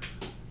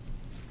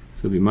 So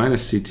it'll be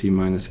minus ct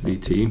minus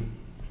vt,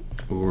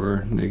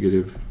 or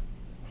negative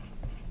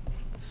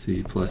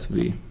c plus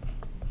v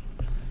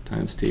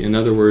times t. In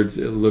other words,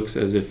 it looks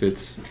as if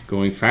it's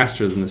going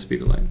faster than the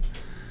speed of light.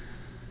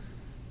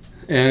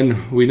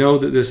 And we know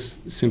that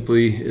this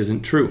simply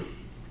isn't true,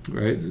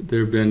 right? There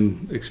have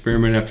been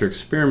experiment after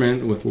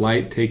experiment with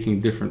light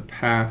taking different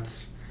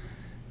paths,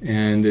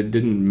 and it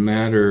didn't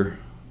matter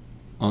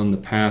on the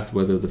path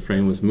whether the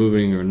frame was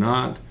moving or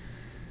not.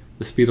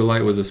 The speed of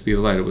light was the speed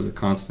of light, it was a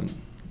constant.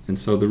 And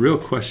so the real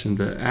question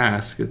to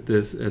ask at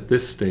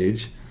this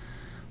stage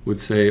would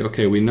say,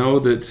 okay, we know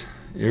that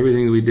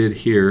everything we did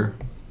here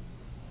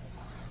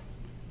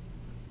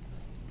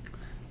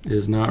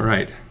is not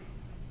right.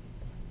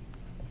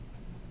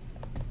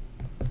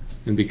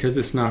 And because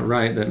it's not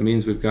right, that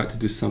means we've got to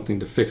do something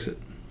to fix it.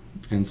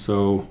 And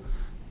so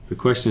the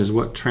question is,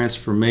 what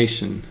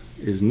transformation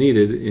is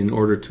needed in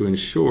order to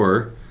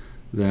ensure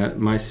that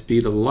my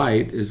speed of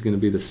light is going to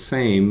be the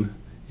same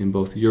in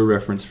both your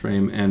reference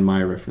frame and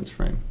my reference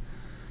frame?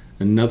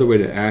 Another way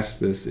to ask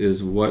this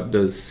is, what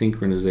does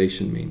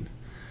synchronization mean?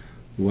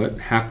 What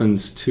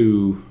happens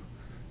to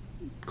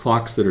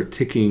clocks that are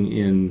ticking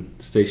in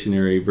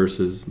stationary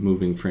versus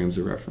moving frames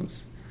of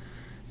reference?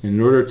 In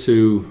order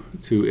to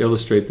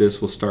illustrate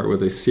this, we'll start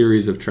with a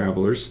series of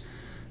travelers,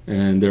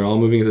 and they're all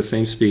moving at the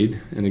same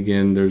speed. And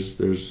again, there's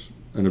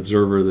an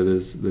observer that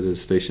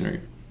is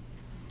stationary.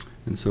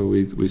 And so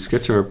we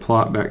sketch our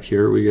plot back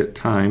here. We get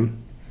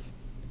time,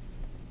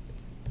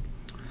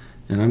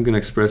 and I'm going to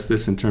express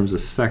this in terms of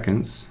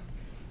seconds,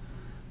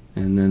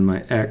 and then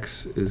my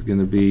x is going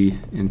to be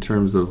in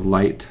terms of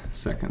light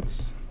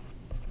seconds.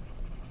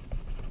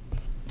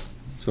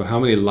 So how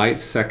many light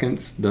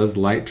seconds does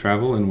light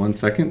travel in 1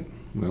 second?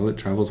 Well, it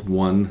travels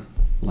 1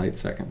 light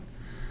second.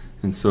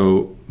 And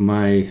so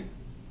my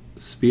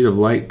speed of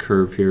light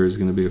curve here is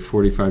going to be a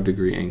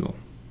 45-degree angle.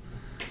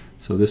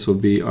 So this will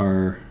be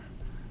our,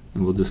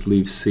 and we'll just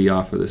leave c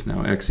off of this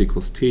now, x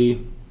equals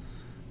t,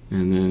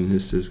 and then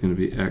this is going to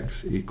be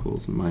x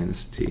equals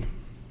minus t.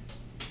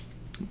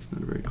 It's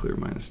not very clear,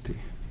 minus t.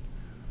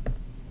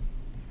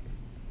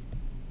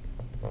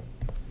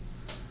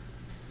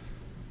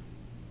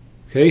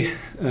 Okay,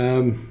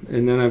 and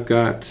then I've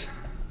got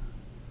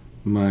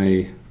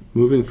my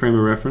moving frame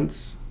of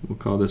reference. We'll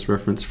call this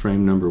reference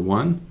frame number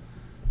 1.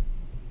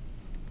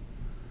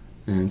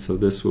 And so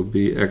this will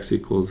be x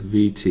equals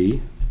vt.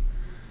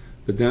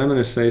 But then I'm going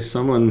to say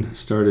someone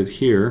started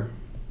here,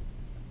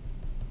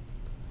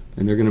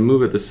 and they're going to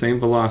move at the same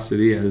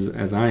velocity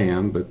as I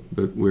am, but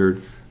we're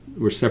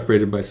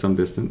separated by some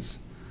distance.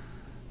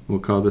 We'll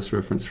call this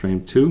reference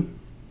frame 2.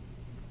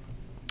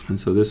 And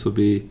so this will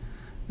be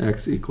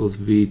x equals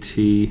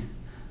vt,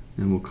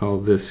 and we'll call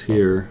this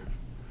here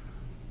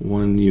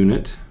 1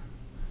 unit.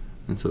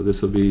 And so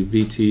this will be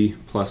vt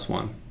plus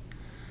 1.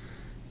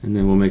 And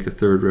then we'll make a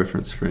third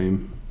reference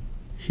frame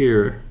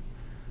here.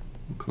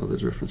 We'll call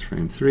this reference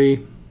frame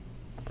 3.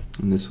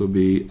 And this will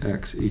be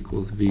x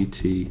equals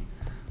vt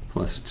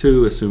plus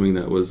 2, assuming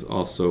that was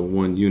also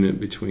 1 unit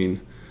between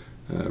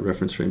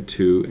reference frame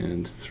 2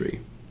 and 3.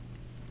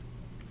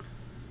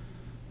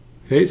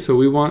 Okay, so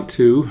we want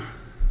to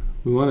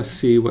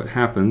see what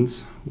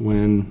happens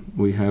when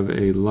we have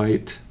a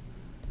light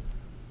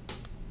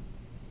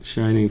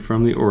shining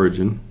from the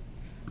origin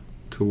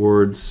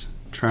towards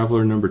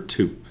traveler number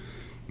 2,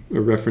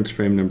 or reference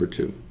frame number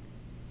 2.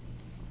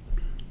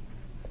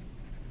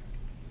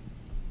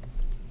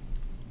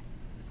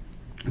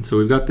 And so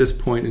we've got this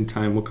point in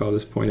time, we'll call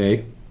this point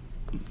A.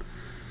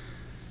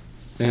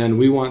 And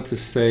we want to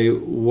say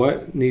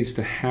what needs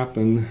to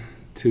happen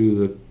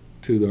to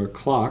our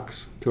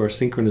clocks, to our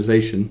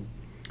synchronization,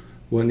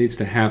 what needs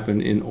to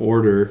happen in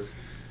order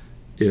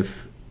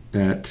if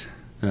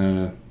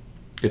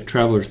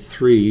traveler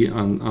 3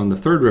 on the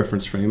third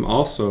reference frame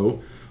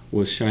also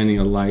was shining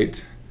a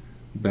light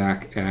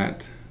back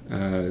at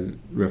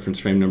reference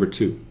frame number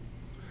 2.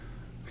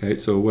 Okay,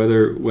 so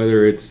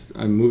whether it's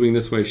I'm moving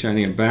this way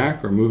shining it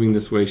back or moving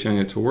this way shining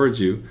it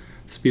towards you,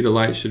 speed of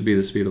light should be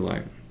the speed of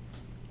light.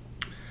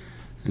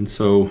 And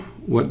so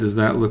what does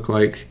that look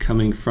like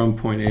coming from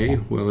point A?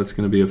 Well, it's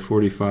going to be a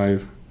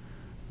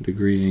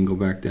 45-degree angle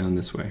back down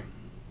this way.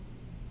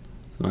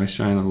 So I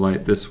shine a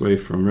light this way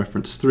from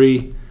reference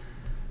 3.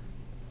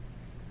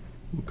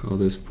 We'll call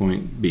this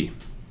point B.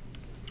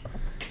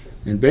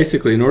 And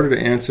basically, in order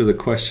to answer the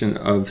question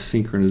of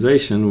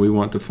synchronization, we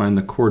want to find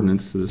the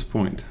coordinates to this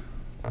point.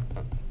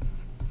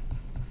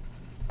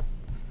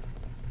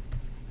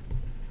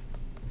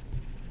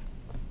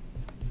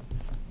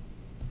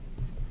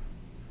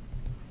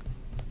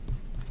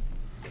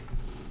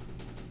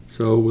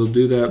 So we'll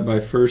do that by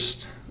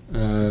first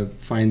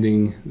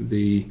finding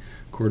the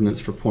coordinates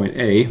for point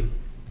A.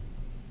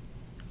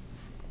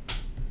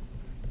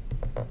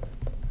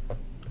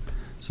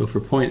 So for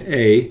point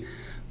A,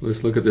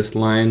 let's look at this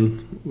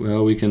line.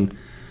 Well, we can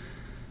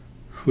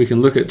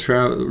look at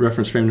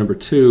reference frame number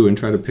 2 and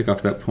try to pick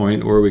off that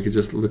point, or we could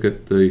just look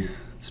at the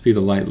speed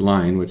of light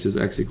line, which is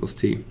x equals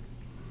t.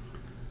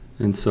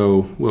 And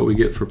so what we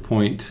get for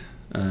point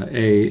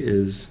A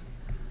is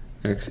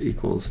x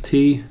equals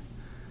t,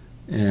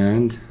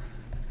 and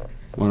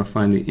want to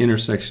find the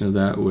intersection of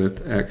that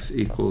with x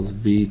equals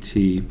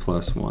vt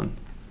plus 1.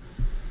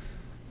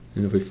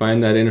 And if we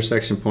find that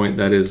intersection point,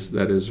 that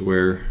is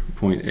where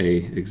point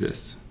A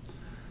exists.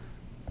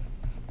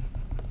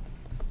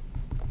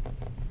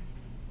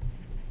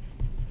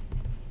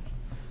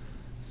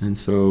 And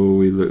so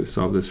we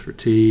solve this for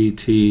t.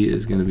 T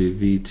is going to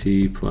be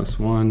vt plus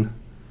 1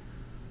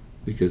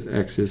 because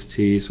x is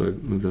t, so I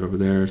move that over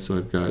there. So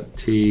I've got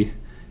t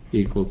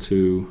equal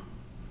to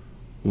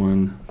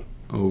 1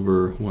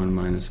 over 1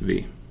 minus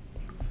v.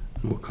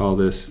 We'll call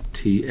this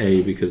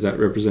TA because that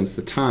represents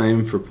the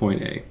time for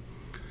point A.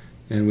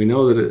 And we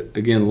know that it,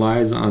 again,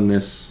 lies on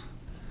this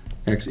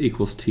x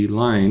equals t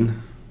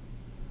line.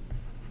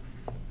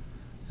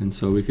 And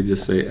so we could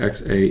just say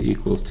xa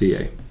equals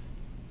TA.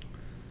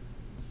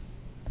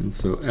 And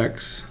so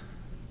xa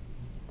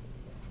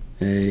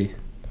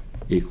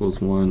equals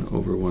 1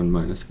 over 1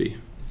 minus v.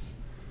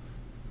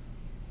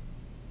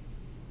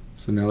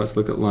 So now let's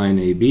look at line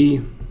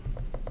AB.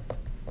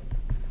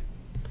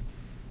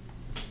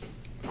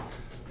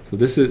 So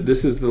this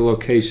is the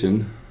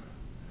location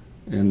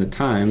and the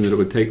time that it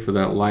would take for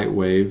that light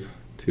wave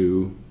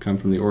to come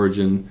from the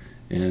origin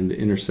and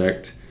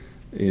intersect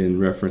in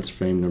reference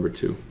frame number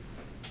 2.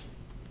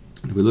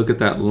 If we look at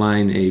that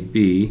line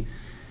AB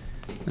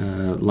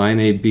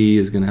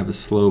is going to have a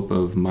slope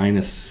of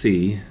minus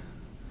c,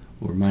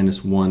 or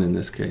minus 1 in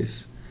this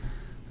case.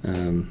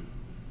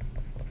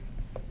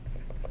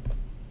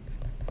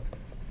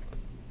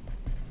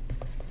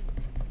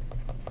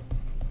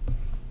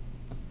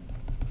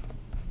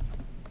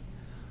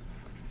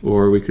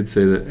 Or we could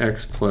say that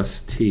x plus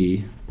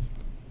t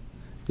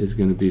is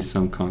going to be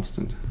some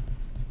constant.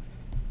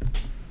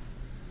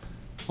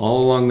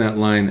 All along that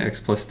line,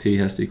 x plus t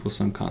has to equal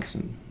some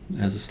constant. It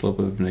has a slope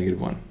of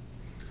 -1.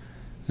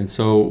 And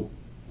so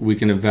we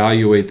can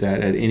evaluate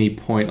that at any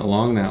point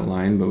along that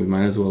line, but we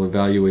might as well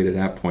evaluate it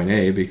at point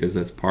A because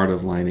that's part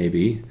of line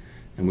AB,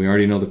 and we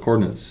already know the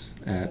coordinates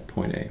at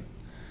point A.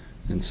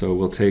 And so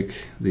we'll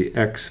take the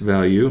x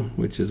value,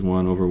 which is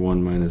 1 over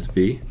 1 minus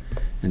v,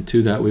 and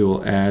to that we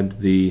will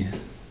add the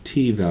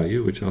t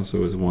value, which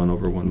also is 1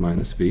 over 1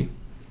 minus v.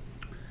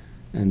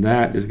 And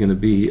that is going to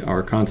be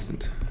our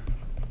constant.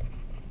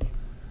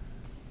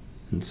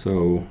 And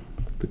so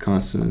the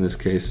constant in this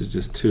case is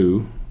just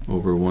 2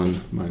 over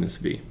 1 minus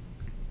v.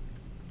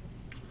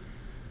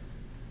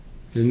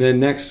 And then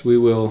next we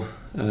will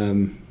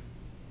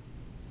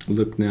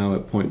look now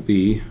at point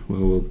B.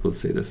 Well, we'll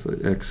say this,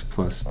 like x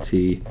plus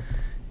t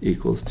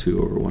equals 2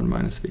 over 1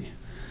 minus v.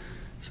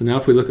 So now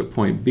if we look at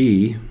point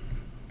B,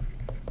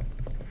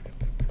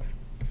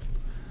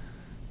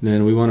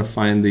 then we want to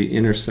find the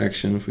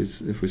intersection. If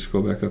we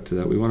scroll back up to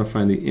that, we want to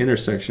find the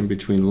intersection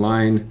between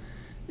line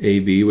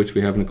AB, which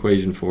we have an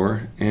equation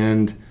for,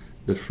 and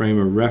the frame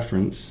of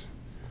reference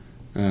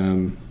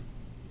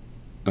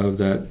of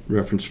that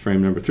reference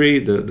frame number 3,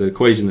 the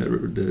equation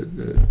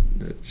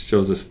that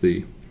shows us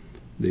the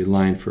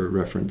line for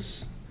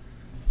reference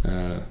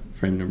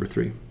frame number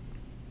 3.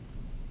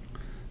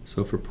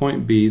 So for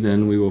point B,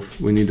 then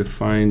we need to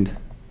find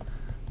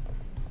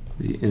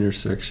the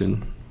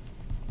intersection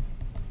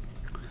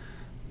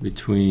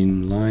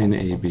between line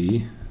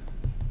AB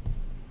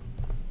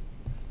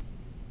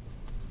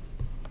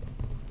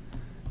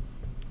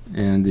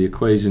and the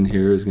equation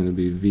here is going to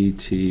be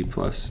VT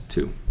plus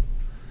 2.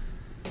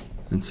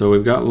 And so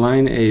we've got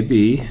line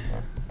AB,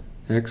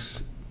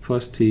 x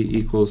plus t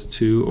equals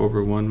 2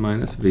 over 1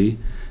 minus v,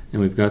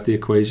 and we've got the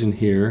equation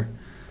here.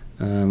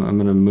 I'm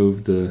going to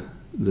move the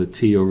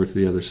t over to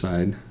the other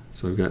side.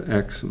 So we've got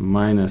x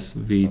minus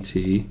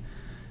vt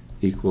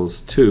equals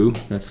 2.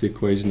 That's the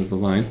equation of the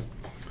line.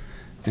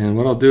 And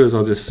what I'll do is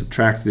I'll just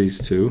subtract these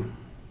two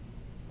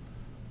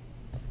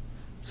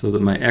so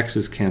that my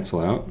x's cancel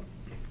out.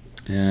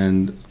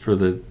 And for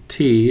the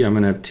t, I'm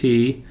going to have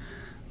t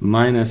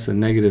minus a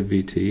negative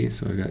vt.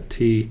 So I've got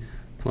t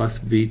plus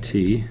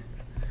vt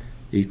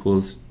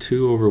equals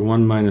 2 over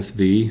 1 minus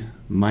v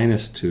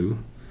minus 2.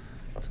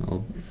 So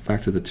I'll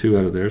factor the 2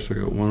 out of there. So I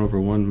got 1 over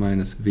 1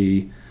 minus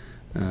v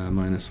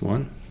minus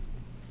 1.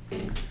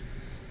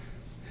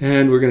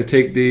 And we're going to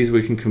take these,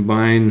 we can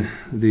combine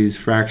these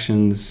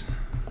fractions,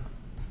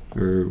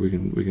 or we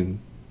can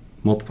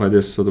multiply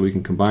this so that we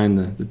can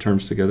combine the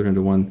terms together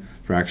into one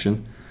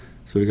fraction.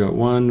 So we got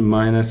 1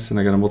 minus, and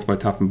I got to multiply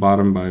top and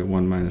bottom by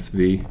 1 minus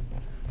v.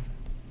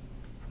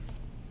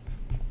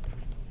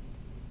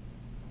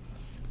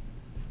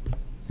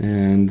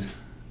 And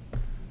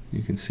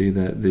you can see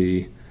that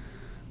the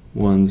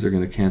ones are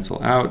going to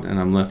cancel out, and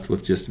I'm left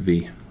with just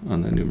v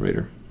on the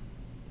numerator.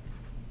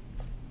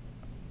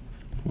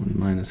 1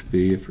 minus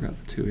v, I forgot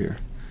the 2 here.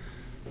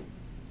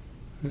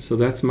 So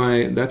that's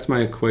my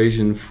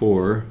equation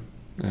for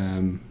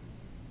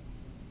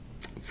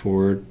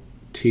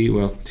t,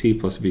 well, t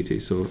plus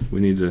vt. So we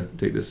need to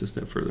take this a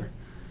step further.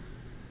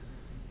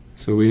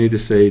 So we need to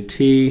say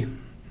t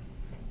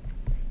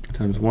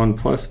times 1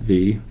 plus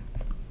v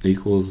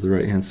equals the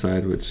right hand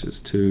side, which is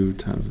 2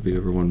 times v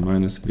over 1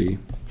 minus v.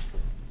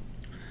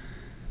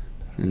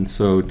 And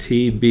so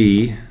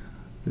tb,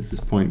 this is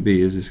point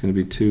b, is just going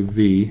to be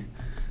 2v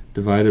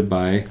divided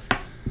by,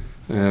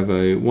 I have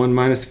a 1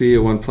 minus v,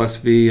 a 1 plus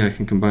v. I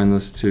can combine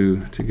those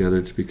two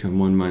together to become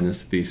 1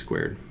 minus v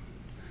squared.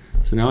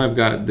 So now I've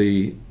got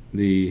the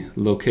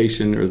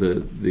location, or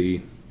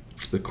the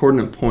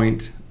coordinate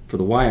point for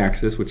the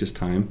y-axis, which is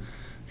time,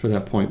 for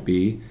that point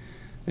b,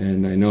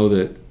 and I know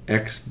that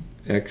x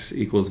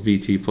equals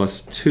vt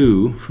plus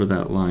 2 for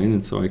that line,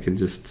 and so I can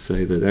just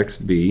say that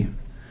xb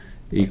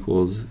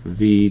equals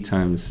v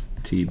times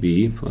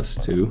tb plus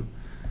 2.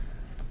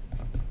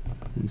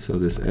 And so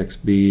this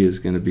xb is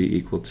going to be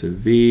equal to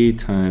v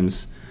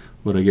times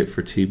what I get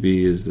for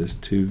tb is this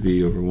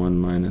 2v over 1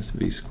 minus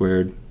v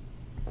squared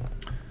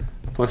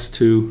plus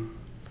 2.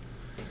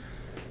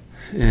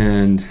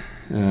 And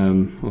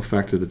we'll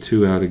factor the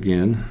 2 out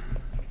again.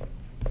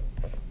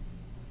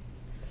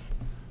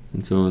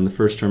 And so in the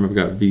first term I've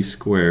got v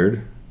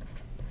squared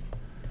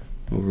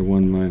over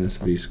 1 minus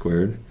v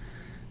squared.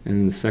 And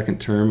in the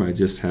second term I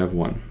just have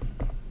 1.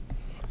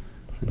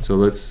 And so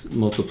let's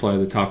multiply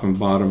the top and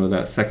bottom of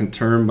that second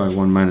term by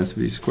 1 minus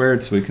v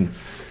squared, so we can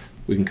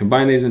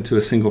combine these into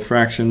a single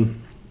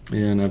fraction.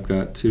 And I've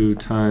got 2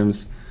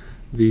 times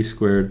v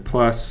squared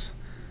plus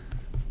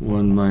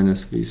 1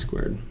 minus v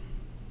squared,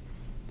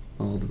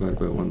 all divided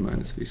by 1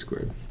 minus v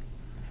squared.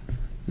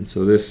 And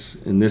so this,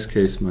 in this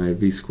case, my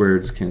v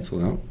squareds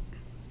cancel out,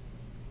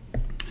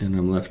 and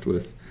I'm left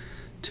with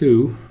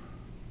 2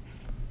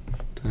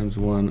 times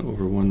 1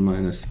 over 1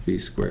 minus v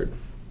squared.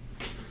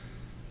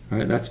 All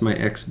right, that's my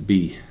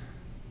xb.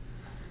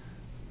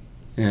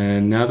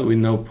 And now that we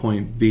know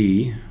point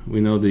B,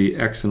 we know the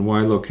x and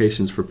y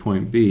locations for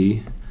point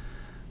B,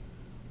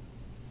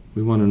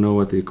 we want to know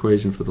what the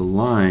equation for the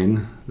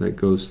line that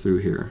goes through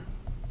here.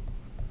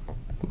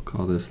 We'll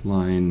call this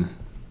line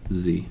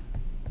Z.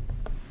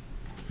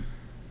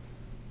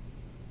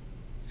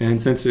 And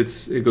since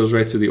it goes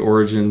right through the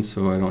origin,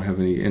 so I don't have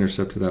any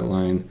intercept to that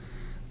line,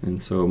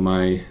 and so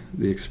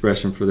the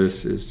expression for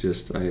this is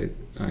just I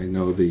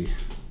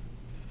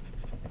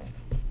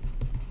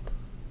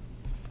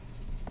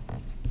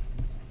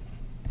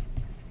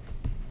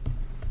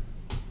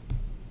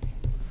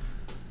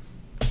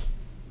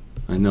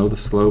know the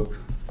slope,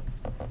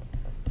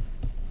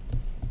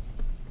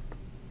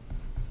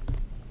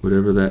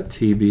 whatever that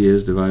TB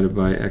is, divided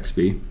by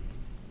XB.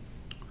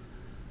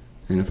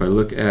 And if I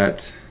look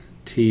at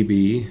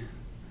TB,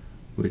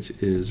 which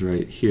is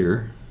right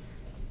here,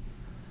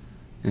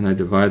 and I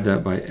divide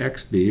that by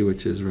XB,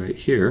 which is right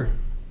here,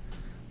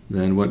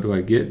 then what do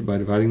I get by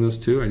dividing those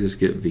two? I just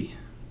get V.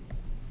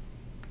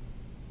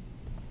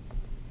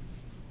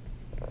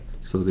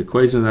 So the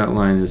equation of that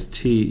line is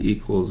T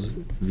equals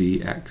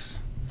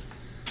Vx.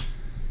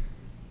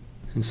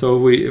 And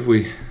so if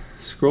we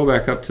scroll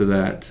back up to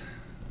that,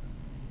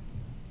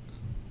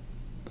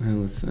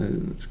 let's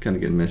kind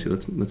of get messy.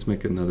 Let's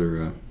make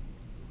another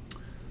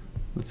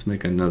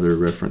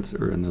reference,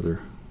 or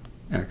another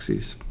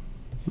axis,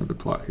 another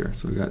plot here.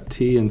 So we got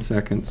t in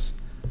seconds.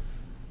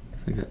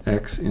 I got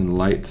x in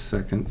light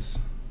seconds.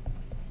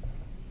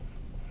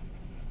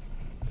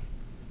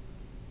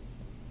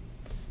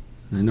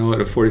 I know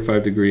at a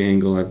 45-degree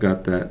angle I've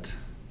got that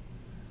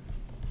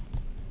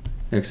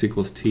x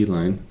equals t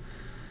line.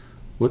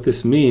 What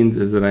this means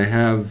is that I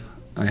have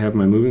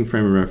my moving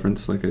frame of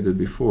reference like I did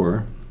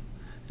before.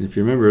 And if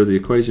you remember, the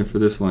equation for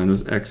this line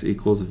was x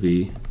equals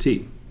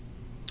vt.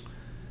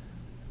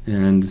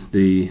 And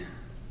the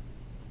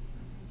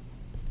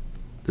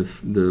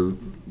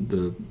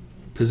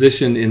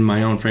position in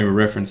my own frame of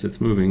reference that's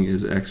moving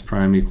is x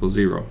prime equals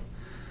 0.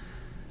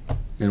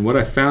 And what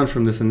I found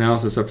from this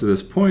analysis up to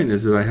this point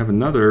is that I have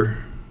another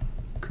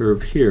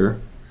curve here,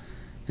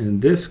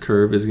 and this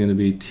curve is going to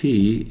be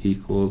t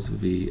equals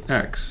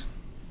vx.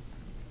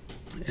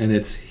 And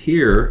it's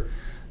here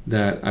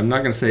that I'm not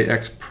going to say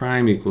x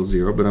prime equals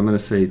 0, but I'm going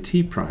to say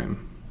t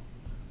prime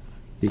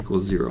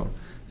equals 0.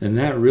 And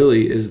that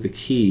really is the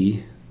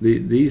key.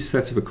 These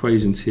sets of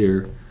equations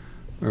here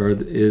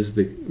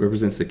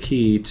represents the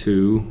key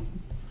to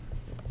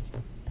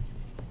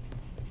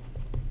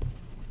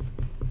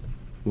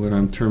what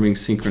I'm terming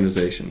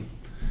synchronization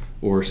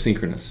or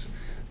synchronous.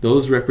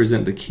 Those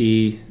represent the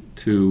key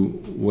to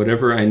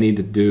whatever I need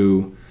to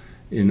do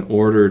in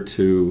order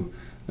to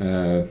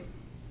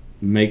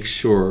make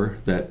sure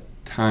that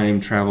time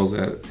travels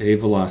at a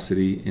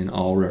velocity in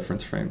all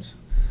reference frames.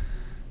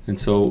 And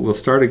so we'll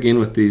start again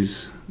with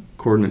these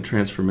coordinate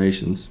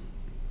transformations,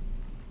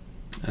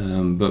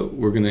 but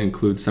we're going to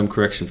include some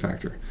correction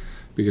factor,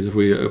 because if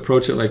we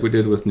approach it like we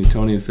did with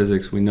Newtonian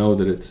physics, we know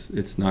that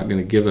it's not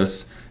going to give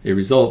us a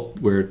result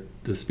where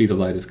the speed of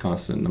light is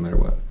constant no matter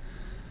what.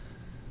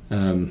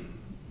 And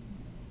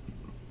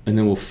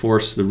then we'll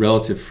force the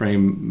relative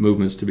frame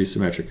movements to be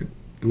symmetric.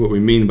 And what we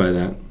mean by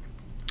that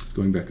is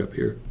going back up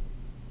here.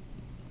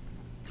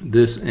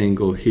 This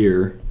angle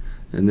here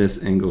and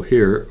this angle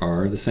here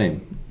are the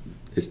same.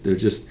 They're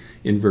just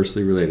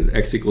inversely related.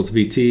 X equals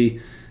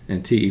vt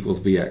and t equals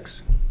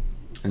vx.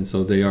 And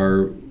so they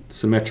are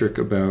symmetric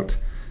about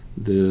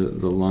the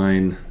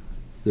line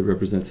that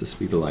represents the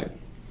speed of light.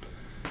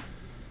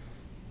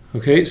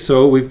 Okay,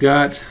 so we've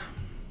got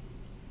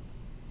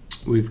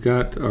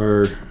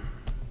our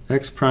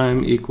x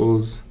prime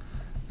equals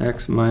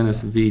x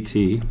minus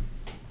vt,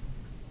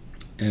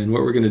 and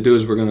what we're going to do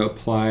is we're going to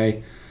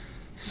apply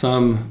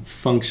some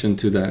function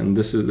to that, and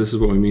this is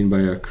what we mean by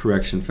a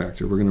correction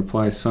factor. We're going to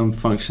apply some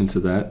function to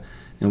that,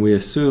 and we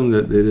assume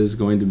that it is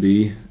going to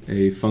be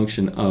a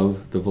function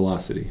of the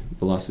velocity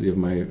of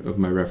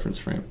my reference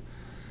frame.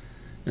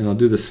 And I'll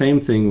do the same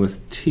thing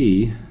with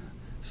t.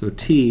 So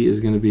t is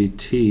going to be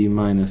t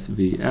minus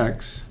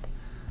vx,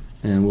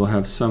 and we'll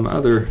have some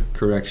other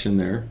correction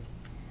there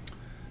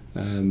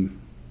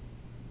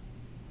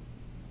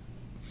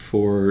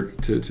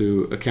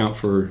to account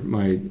for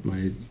my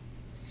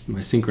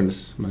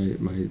synchronous,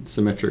 my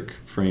symmetric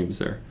frames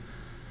there.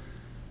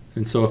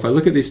 And so if I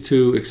look at these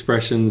two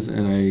expressions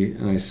and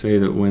I say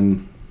that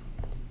when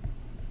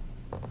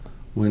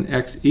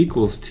x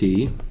equals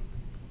t,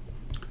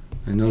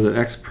 I know that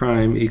x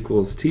prime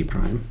equals t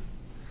prime.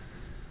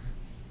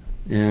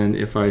 And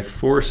if I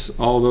force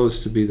all those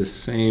to be the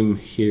same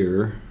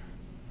here,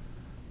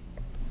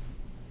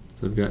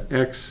 so I've got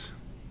x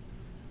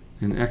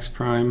and x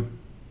prime,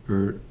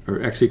 or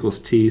x equals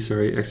t,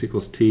 sorry, x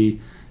equals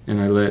t, and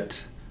I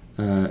let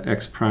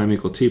x prime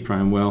equal t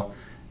prime, well,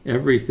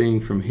 everything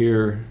from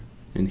here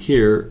and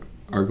here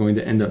are going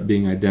to end up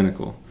being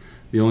identical.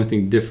 The only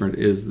thing different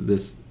is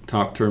this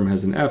top term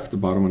has an f, the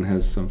bottom one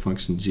has some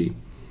function g.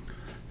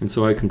 And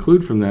so I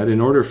conclude from that,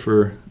 in order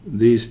for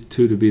these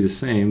two to be the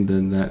same,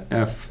 then that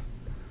f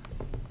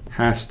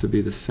has to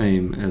be the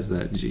same as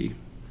that g.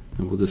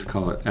 And we'll just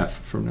call it f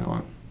from now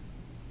on.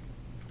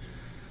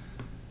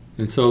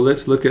 And so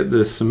let's look at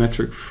the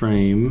symmetric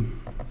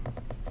frame.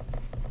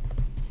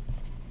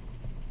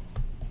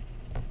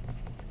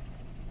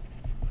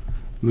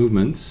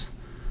 Movements.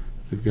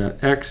 We've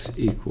got x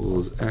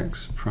equals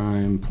x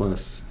prime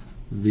plus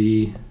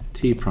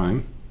vt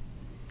prime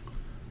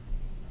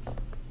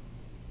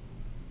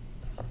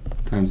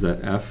times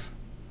that f.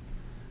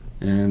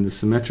 And the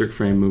symmetric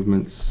frame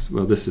movements,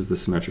 well, this is the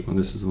symmetric one.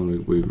 This is the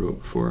one we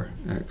wrote before,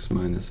 x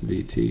minus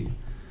vt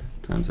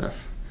times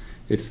f.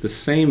 It's the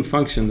same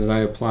function that I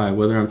apply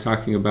whether I'm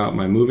talking about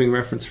my moving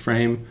reference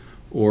frame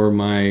or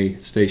my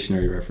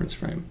stationary reference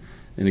frame.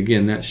 And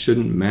again, that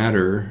shouldn't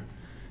matter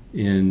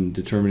in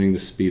determining the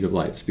speed of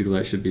light. Speed of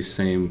light should be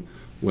same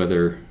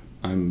whether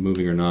I'm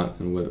moving or not,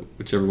 and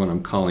whichever one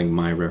I'm calling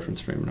my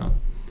reference frame or not.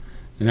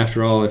 And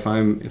after all, if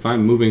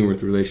I'm moving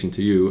with relation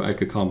to you, I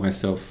could call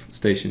myself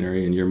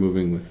stationary and you're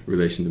moving with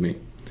relation to me.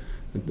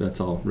 That's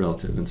all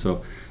relative. And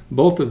so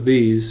both of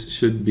these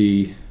should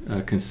be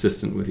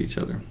consistent with each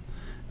other.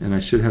 And I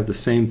should have the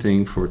same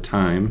thing for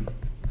time,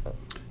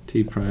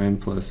 t prime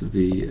plus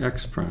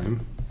vx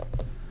prime.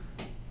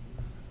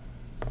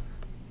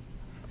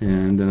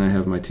 And then I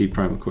have my t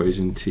prime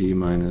equation, t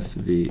minus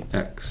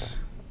vx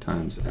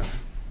times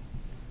f.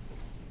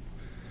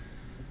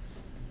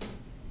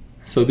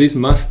 So these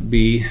must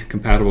be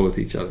compatible with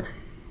each other.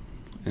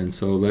 And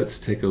so let's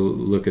take a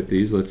look at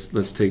these.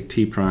 Let's take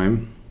t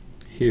prime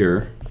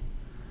here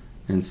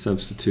and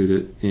substitute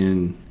it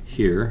in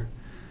here.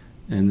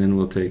 and then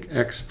we'll take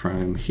x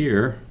prime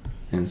here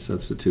and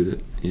substitute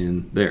it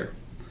in there.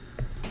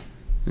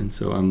 And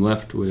so I'm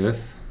left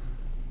with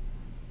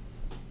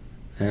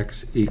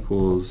x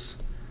equals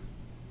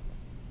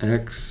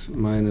x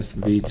minus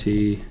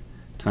vt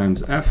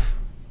times f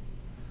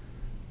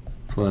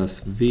plus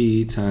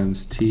v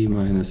times t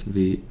minus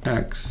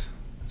vx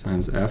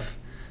times f,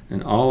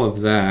 and all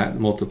of that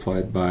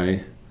multiplied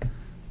by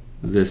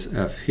this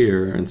f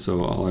here, and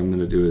so all I'm going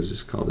to do is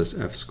just call this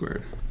f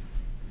squared.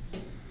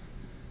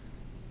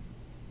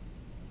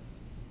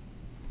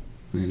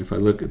 And if I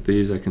look at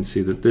these, I can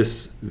see that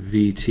this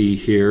vt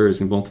here is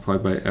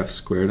multiplied by f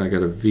squared. I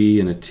got a v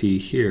and a t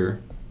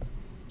here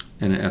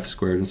and an f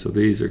squared, and so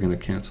these are going to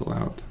cancel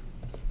out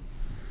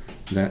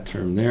that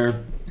term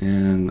there,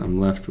 and I'm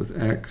left with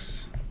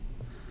x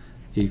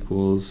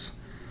equals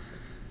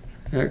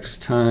x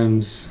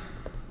times,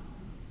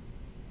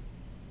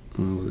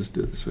 we'll just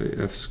do it this way,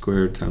 f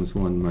squared times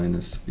 1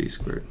 minus v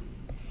squared.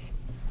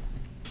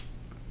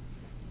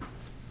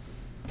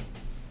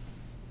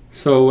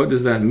 So what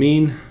does that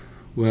mean?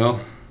 Well,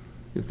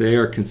 if they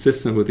are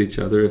consistent with each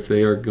other, if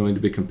they are going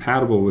to be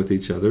compatible with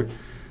each other,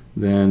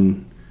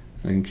 then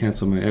I can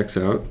cancel my x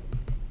out.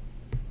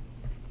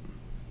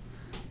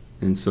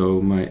 And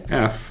so my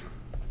f,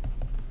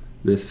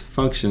 this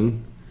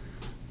function,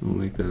 we'll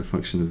make that a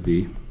function of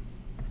v,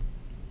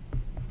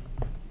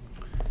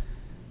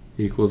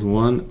 equals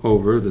 1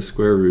 over the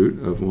square root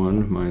of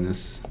 1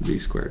 minus v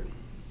squared.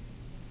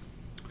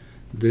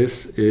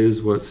 This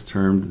is what's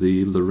termed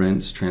the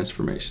Lorentz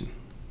transformation.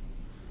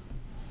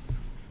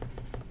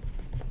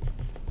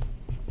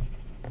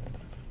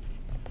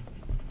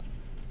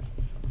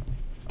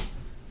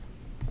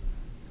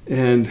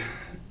 And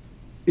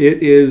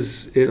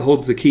it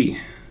holds the key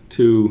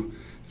to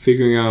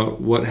figuring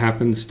out what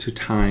happens to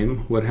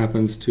time, what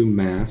happens to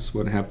mass,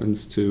 what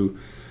happens to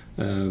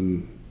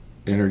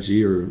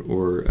energy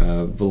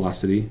or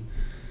velocity,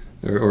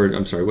 or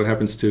I'm sorry, what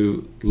happens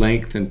to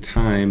length and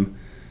time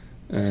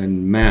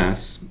and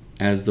mass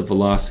as the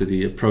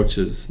velocity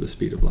approaches the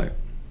speed of light.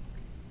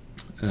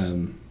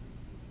 And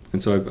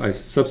so I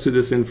substitute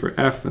this in for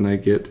f, and I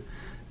get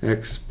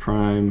x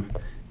prime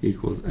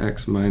equals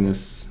x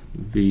minus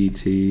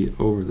vt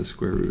over the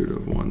square root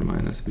of 1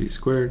 minus v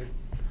squared.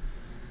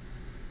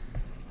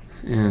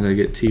 And I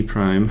get t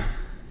prime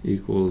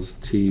equals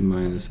t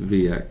minus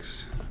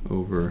vx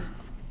over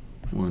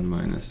 1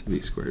 minus v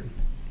squared.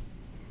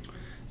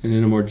 And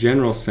in a more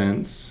general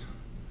sense,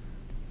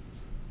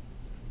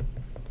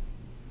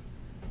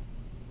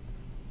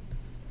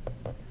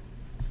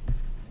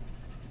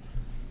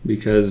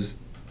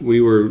 because we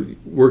were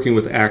working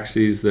with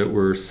axes that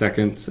were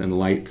seconds and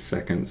light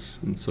seconds,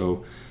 and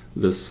so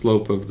the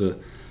slope of the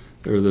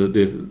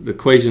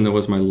equation that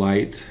was my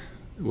light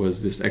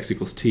was just x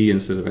equals t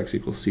instead of x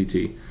equals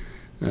ct.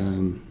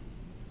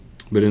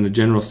 But in a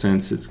general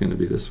sense, it's going to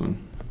be this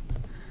one.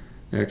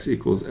 X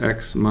equals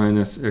x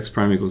minus, x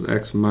prime equals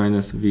x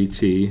minus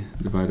vt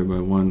divided by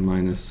 1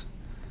 minus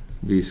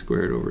v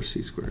squared over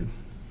c squared.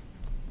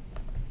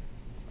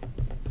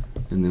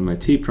 And then my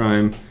t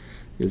prime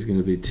is going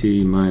to be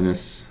t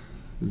minus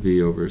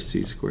v over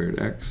c squared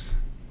x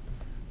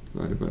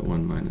divided by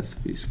 1 minus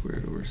v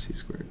squared over c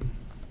squared.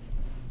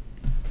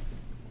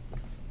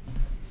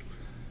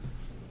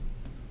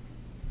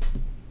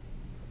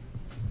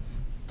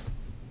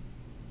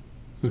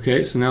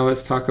 Okay, so now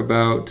let's talk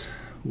about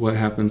what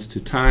happens to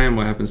time,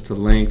 what happens to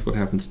length, what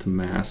happens to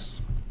mass.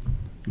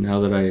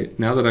 Now that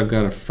I've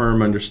got a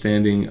firm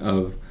understanding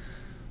of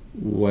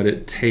what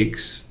it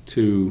takes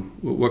to,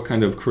 what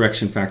kind of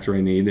correction factor I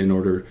need in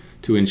order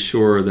to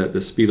ensure that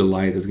the speed of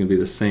light is going to be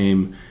the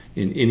same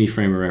in any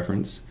frame of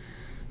reference,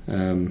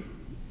 then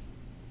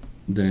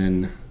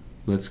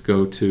let's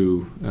go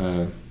to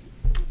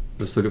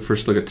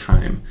first look at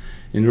time.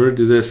 In order to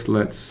do this,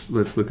 let's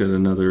look at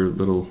another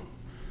little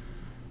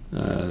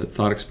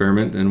thought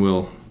experiment, and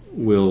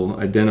we'll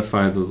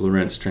identify the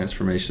Lorentz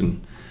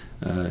transformation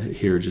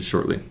here just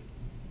shortly.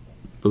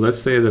 But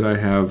let's say that I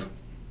have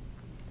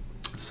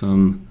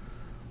some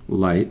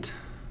light,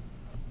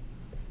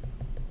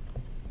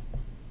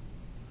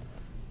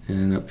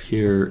 and up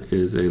here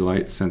is a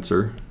light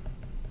sensor,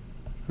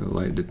 a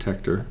light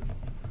detector,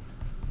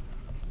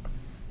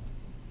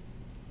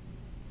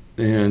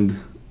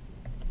 and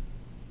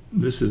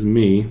this is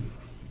me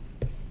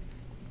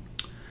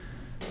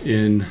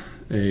in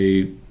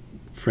a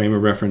frame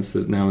of reference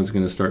that now is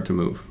going to start to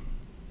move.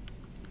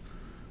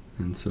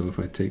 And so if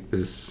I take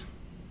this,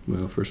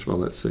 well, first of all,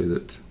 let's say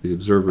that the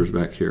observer is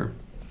back here.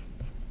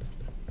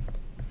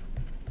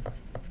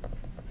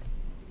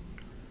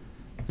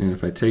 And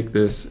if I take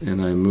this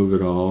and I move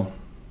it all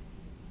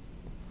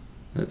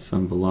at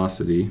some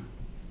velocity,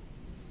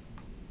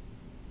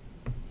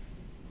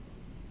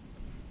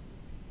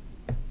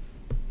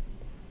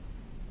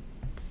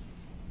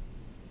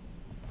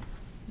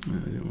 I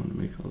didn't want to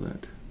make all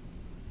that.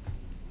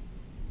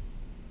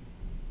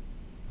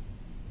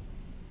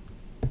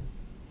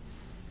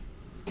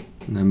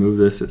 And I move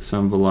this at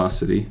some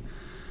velocity.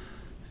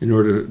 In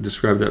order to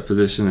describe that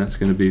position, that's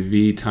going to be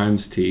v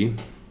times t.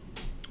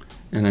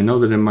 And I know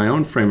that in my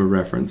own frame of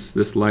reference,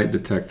 this light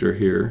detector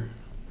here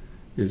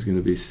is going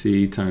to be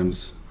c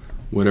times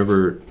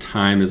whatever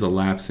time is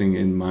elapsing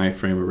in my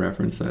frame of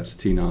reference, that's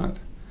t naught.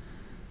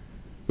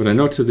 But I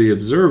know to the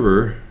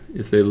observer,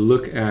 if they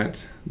look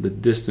at the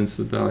distance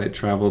that the light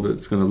traveled,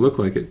 it's going to look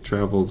like it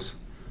travels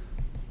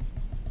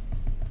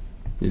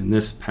in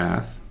this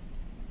path.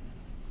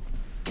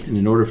 And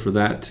in order for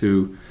that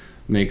to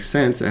make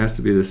sense, it has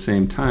to be the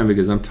same time,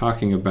 because I'm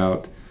talking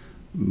about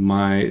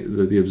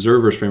the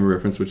observer's frame of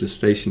reference, which is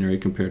stationary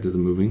compared to the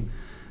moving.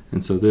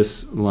 And so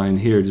this line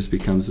here just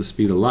becomes the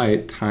speed of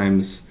light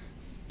times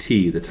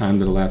t, the time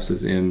that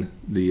elapses in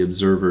the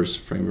observer's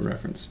frame of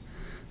reference.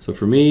 So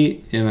for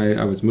me, and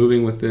I was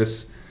moving with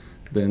this,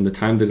 then the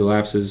time that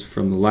elapses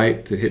from the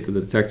light to hit to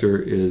the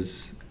detector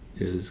is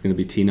going to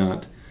be t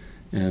naught.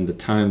 And the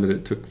time that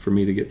it took for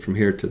me to get from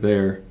here to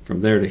there,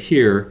 from there to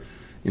here,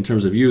 in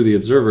terms of you, the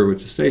observer,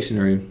 which is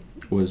stationary,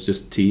 was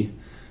just t.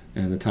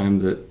 And the time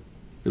that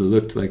it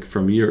looked like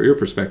from your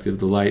perspective,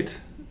 the light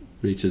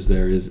reaches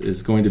there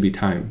is going to be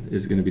time,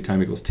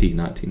 equals t,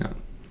 not t naught.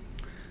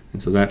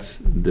 And so that's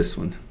this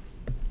one.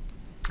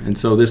 And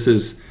so this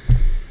is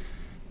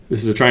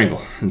a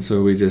triangle. And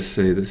so we just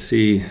say that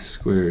c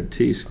squared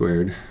t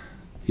squared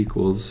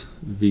equals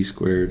v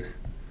squared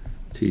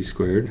t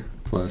squared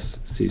plus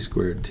c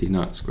squared t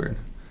naught squared.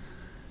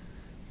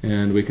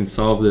 And we can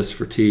solve this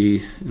for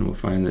t, and we'll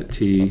find that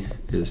t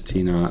is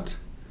t naught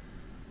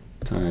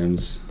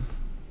times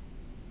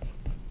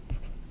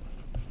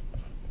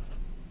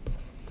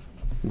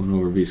 1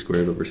 over v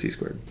squared over c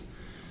squared.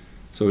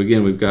 So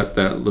again, we've got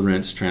that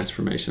Lorentz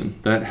transformation.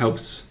 That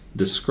helps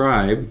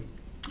describe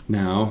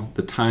now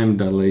the time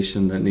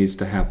dilation that needs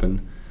to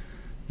happen,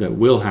 that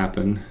will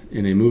happen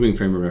in a moving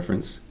frame of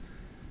reference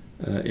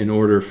in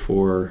order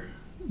for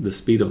the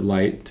speed of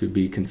light to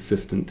be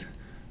consistent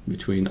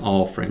between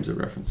all frames of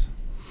reference.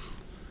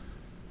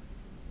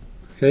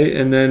 Okay,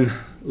 and then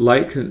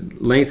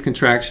length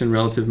contraction,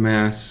 relative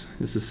mass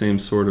is the same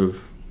sort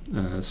of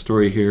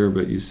story here,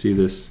 but you see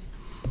this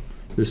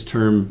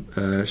term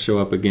show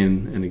up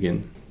again and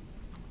again.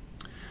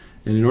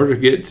 And in order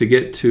to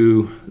get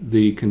to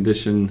the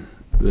condition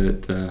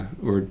that,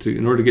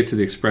 in order to get to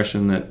the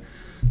expression that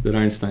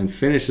Einstein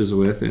finishes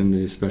with in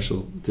the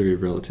special theory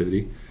of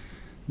relativity,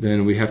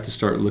 then we have to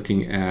start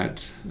looking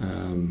at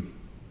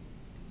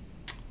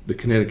the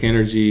kinetic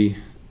energy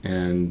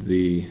and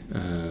the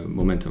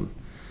momentum.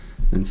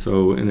 And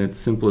so in its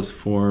simplest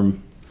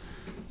form,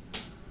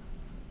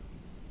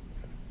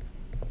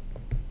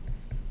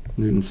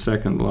 Newton's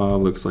second law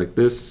looks like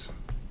this.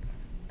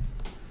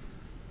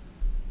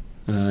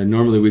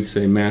 Normally we'd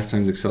say mass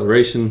times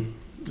acceleration,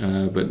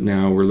 but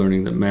now we're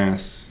learning that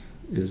mass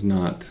is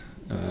not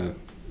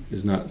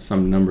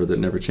some number that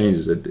never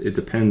changes. It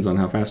depends on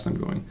how fast I'm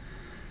going.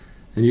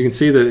 And you can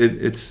see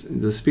that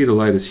the speed of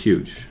light is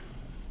huge.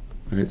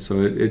 Right?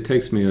 So it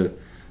takes me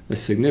a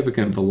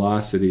significant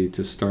velocity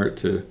to start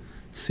to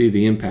see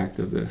the impact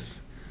of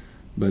this.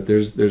 But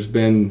there's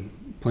been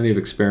plenty of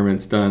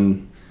experiments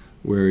done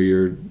where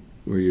you're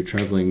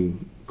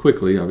traveling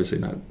quickly, obviously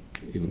not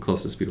even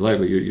close to the speed of light,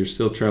 but you're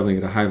still traveling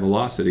at a high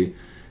velocity,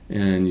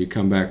 and you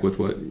come back with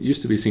what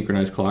used to be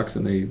synchronized clocks,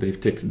 and they've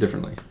ticked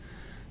differently.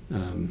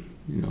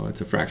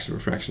 It's a fraction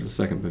of a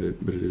second,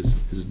 but it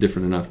is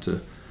different enough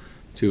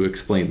to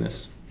explain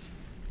this,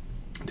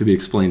 to be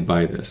explained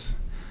by this.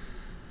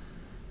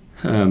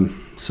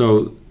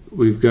 So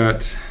we've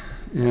got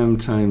m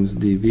times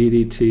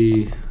dv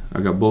dt.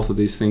 I've got both of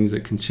these things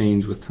that can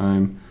change with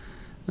time,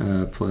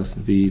 plus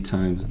v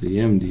times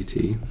dm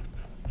dt.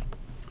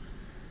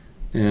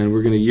 And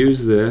we're going to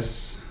use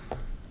this.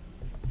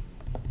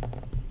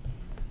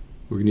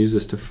 We're going to use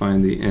this to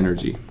find the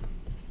energy.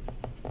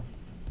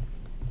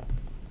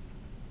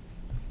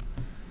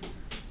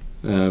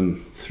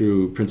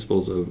 Through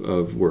principles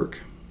of work.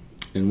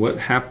 And what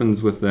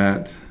happens with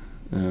that,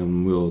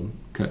 we'll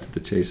cut to the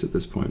chase at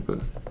this point,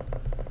 but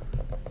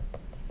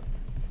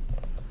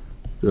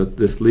what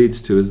this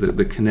leads to is that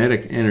the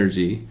kinetic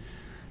energy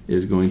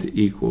is going to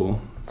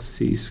equal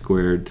c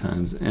squared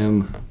times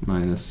m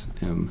minus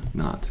m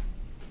naught.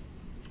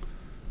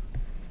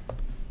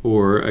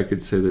 Or I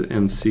could say that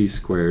mc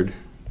squared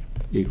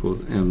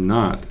equals m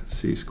naught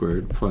c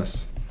squared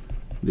plus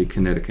the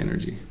kinetic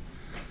energy.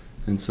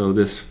 And so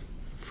this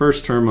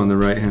first term on the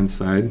right-hand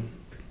side,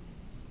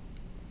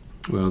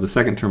 well, the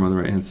second term on the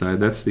right-hand side,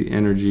 that's the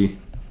energy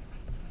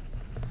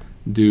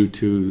due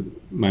to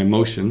my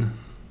motion.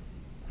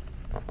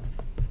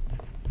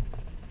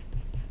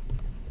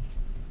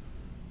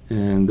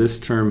 And this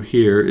term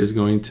here is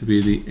going to be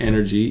the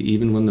energy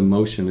even when the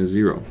motion is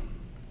 0.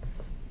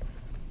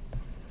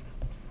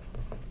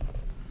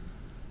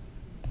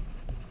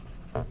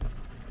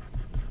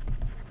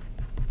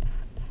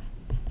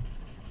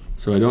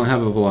 So I don't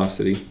have a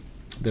velocity.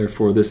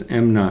 Therefore, this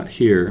m naught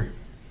here,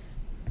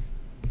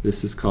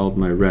 this is called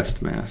my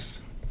rest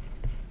mass.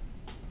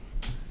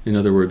 In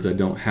other words, I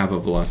don't have a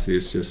velocity.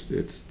 It's just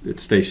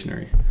it's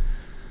stationary.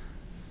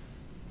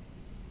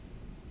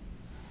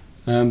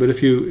 But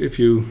if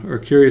you are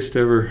curious to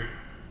ever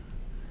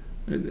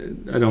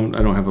I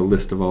don't have a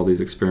list of all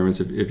these experiments.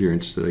 If you're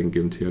interested, I can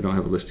give them to you. I don't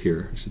have a list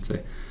here, I should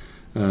say.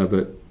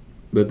 But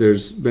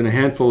there's been a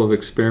handful of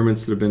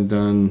experiments that have been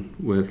done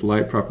with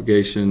light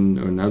propagation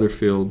and other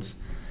fields,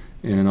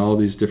 and all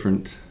these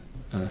different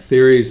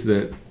theories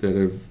that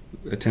have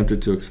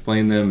attempted to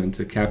explain them and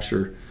to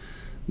capture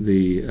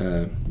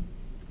the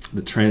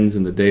trends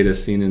and the data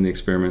seen in the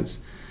experiments.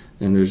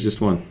 And there's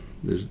just one.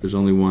 There's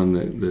only one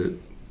that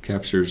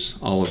captures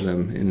all of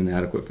them in an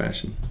adequate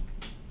fashion.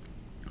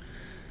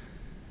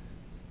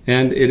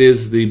 And it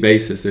is the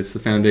basis, it's the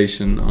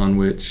foundation on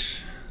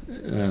which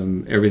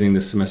everything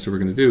this semester we're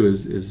going to do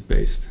is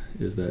based,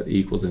 is that E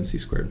equals mc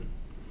squared.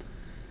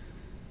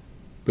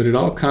 But it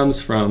all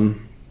comes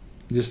from,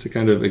 just to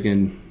kind of,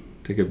 again,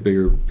 take a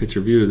bigger picture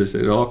view of this,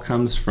 it all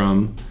comes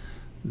from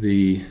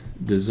the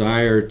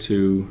desire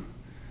to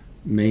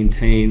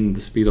maintain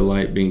the speed of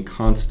light being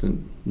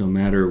constant no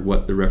matter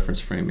what the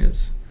reference frame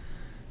is.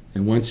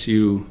 And once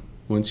you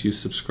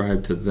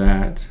subscribe to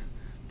that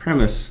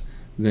premise,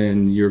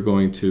 then you're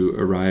going to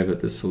arrive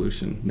at this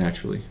solution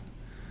naturally.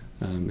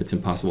 It's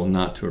impossible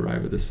not to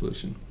arrive at this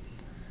solution.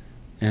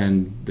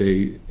 And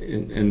the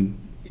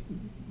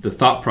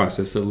thought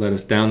process that led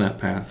us down that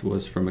path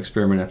was from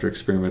experiment after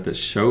experiment that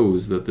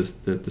shows that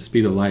the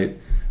speed of light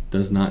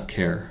does not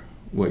care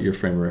what your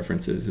frame of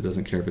reference is. It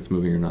doesn't care if it's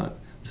moving or not.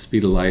 The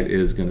speed of light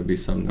is going to be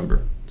some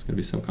number. It's going to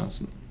be some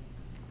constant.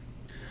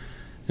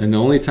 And the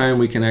only time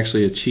we can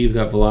actually achieve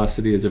that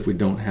velocity is if we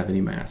don't have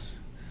any mass.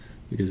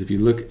 Because if you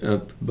look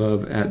up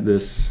above at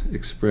this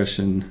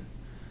expression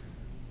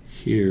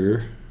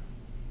here,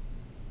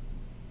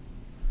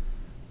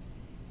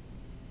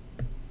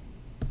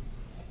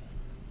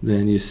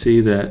 then you see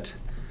that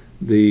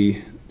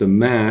the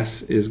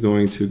mass is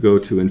going to go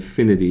to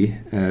infinity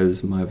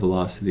as my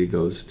velocity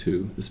goes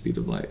to the speed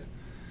of light.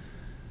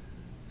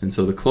 And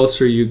so the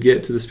closer you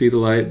get to the speed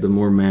of light, the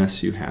more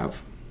mass you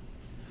have.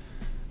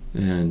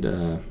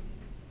 And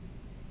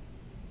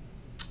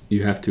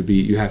you have to,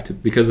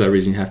 because of that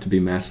reason, you have to be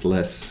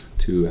massless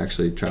to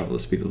actually travel the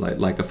speed of light,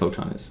 like a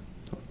photon is.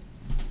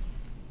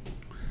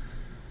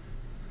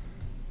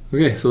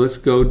 Okay, so let's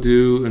go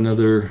do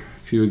another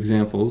few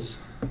examples.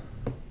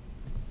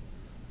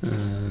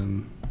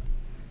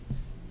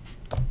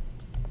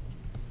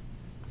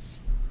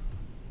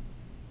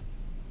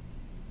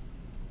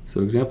 So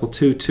example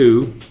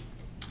 2.2,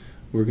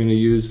 we're going to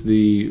use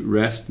the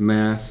rest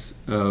mass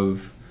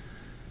of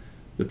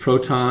the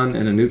proton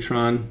and a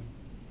neutron,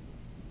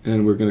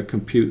 and we're going to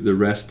compute the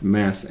rest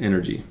mass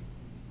energy.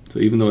 So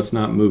even though it's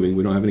not moving,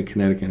 we don't have any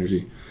kinetic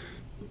energy,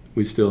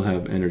 we still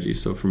have energy.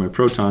 So for my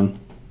proton,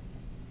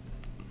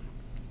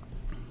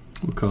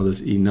 we'll call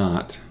this E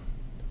naught.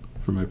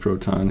 For my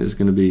proton is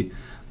going to be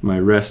my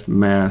rest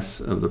mass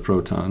of the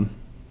proton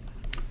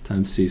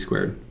times c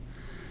squared.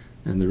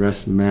 And the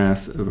rest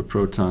mass of a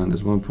proton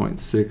is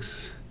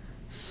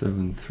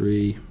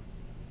 1.673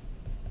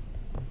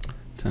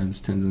 times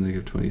 10 to the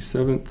negative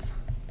 27th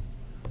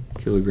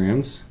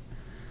kilograms.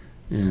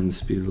 And the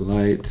speed of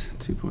light,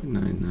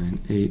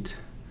 2.998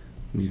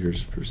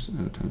 meters per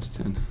times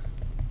 10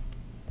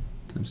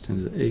 to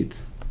the 8th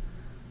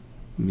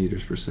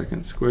meters per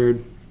second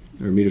squared,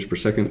 or meters per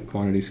second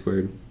quantity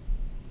squared.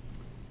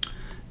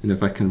 And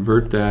if I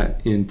convert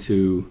that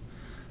into,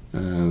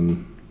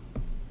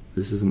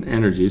 this is an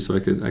energy, so I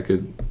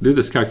could do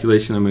this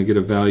calculation. I'm going to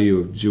get a value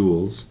of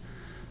joules.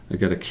 I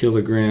got a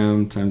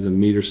kilogram times a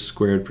meter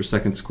squared per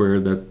second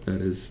squared. That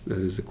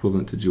is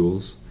equivalent to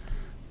joules.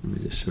 Let me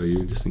just show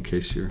you, just in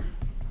case you're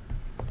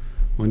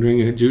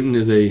wondering. A Newton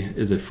is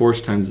a force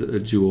times a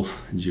joule.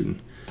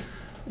 Newton.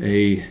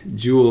 A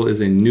joule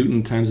is a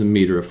Newton times a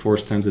meter, a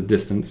force times a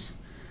distance,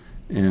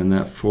 and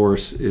that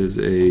force is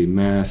a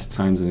mass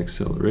times an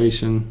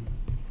acceleration.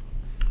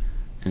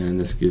 And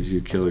this gives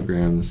you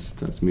kilograms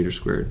times meter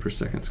squared per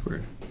second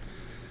squared.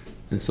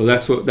 And so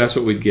that's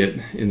what we'd get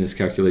in this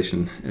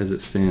calculation as it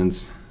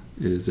stands,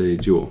 is a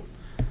joule.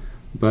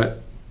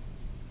 But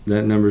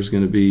that number is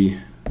going to be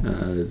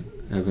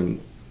having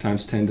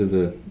times 10 to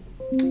the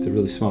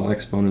really small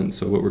exponent.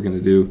 So what we're going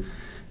to do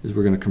is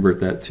we're going to convert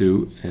that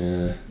to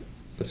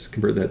let's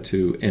convert that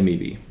to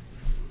MeV.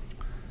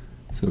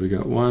 So we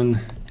got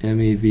 1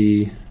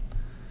 MeV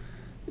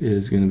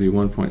is going to be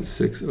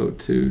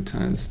 1.602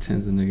 times 10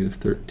 to the negative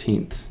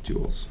 13th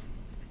joules.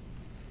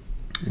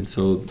 And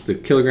so the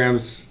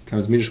kilograms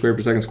times meter squared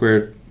per second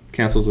squared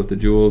cancels with the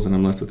joules, and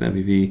I'm left with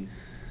MeV.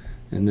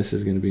 And this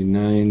is going to be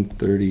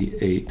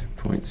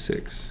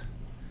 938.6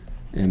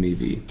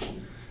 MeV.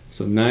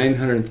 So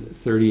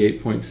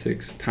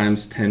 938.6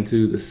 times 10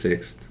 to the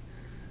 6th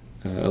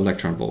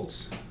electron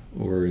volts.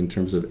 Or in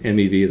terms of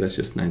MeV, that's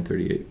just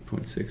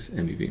 938.6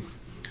 MeV.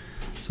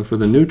 So for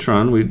the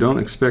neutron, we don't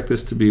expect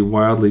this to be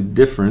wildly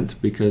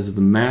different because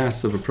the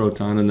mass of a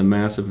proton and the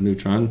mass of a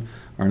neutron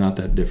are not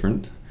that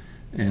different.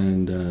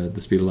 And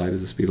the speed of light is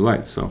the speed of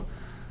light. So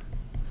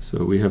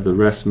we have the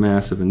rest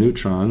mass of a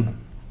neutron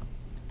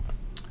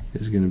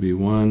is going to be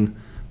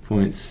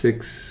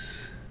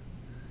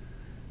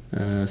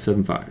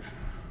 1.675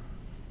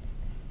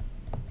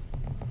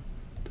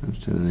 times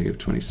 10 to the negative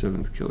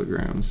 27th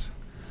kilograms.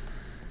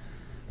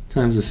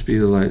 times the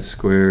speed of light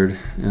squared,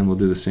 and we'll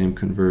do the same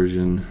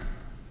conversion,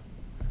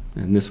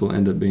 and this will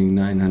end up being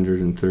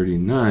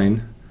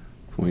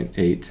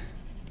 939.8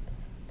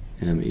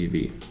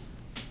 MeV.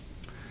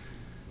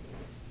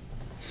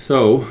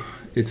 So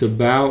it's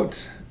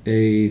about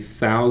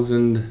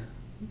 1,000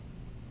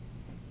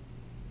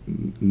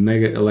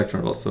 mega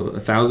electron volts, so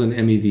 1,000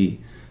 MeV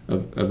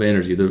of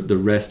energy, the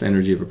rest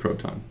energy of a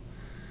proton.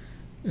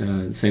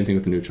 Same thing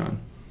with the neutron.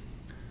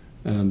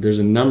 There's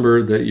a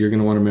number that you're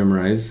going to want to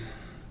memorize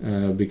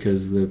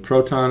because the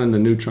proton and the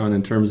neutron,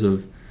 in terms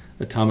of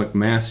atomic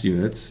mass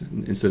units,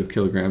 instead of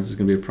kilograms, is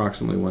going to be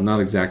approximately 1.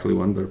 Not exactly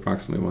 1, but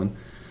approximately 1.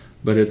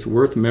 But it's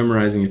worth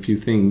memorizing a few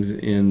things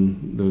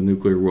in the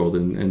nuclear world,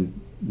 and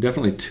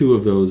definitely 2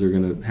 of those are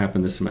going to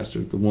happen this semester.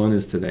 The one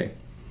is today.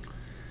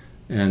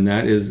 And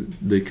that is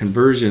the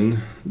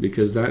conversion,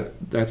 because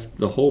that's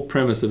the whole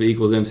premise of E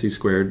equals mc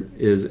squared,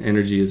 is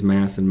energy is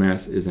mass and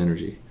mass is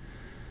energy.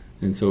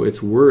 And so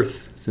it's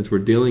worth, since we're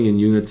dealing in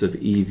units of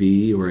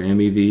EV or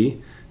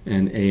MeV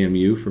and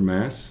AMU for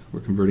mass, we're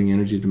converting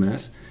energy to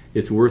mass,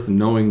 it's worth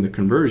knowing the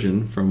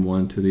conversion from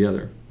one to the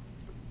other.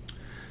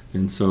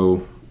 And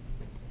so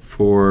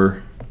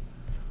for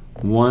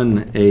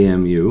 1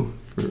 AMU,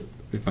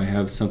 if I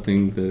have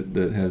something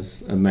that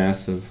has a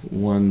mass of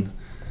 1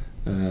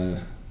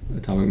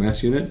 atomic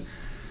mass unit,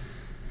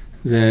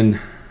 then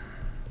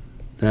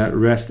that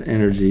rest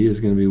energy is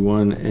going to be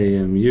 1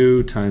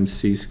 AMU times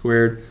c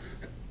squared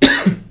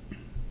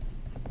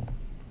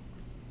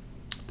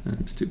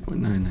times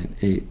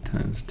 2.998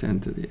 times 10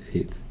 to the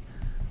 8th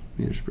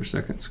meters per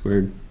second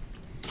squared.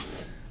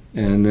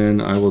 And then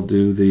I will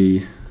do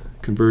the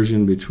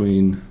conversion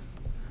between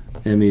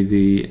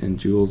MeV and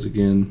joules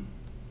again.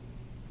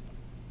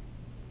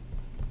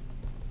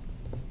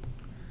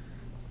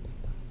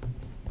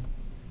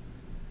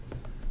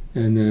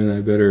 And then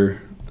I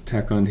better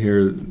tack on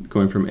here,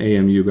 going from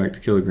AMU back to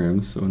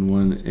kilograms. So in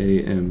 1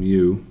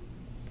 AMU,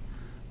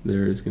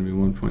 there is going to be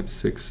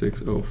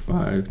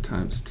 1.6605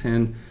 times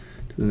 10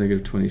 to the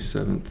negative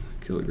 27th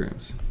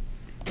kilograms.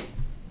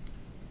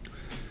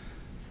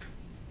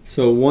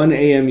 So 1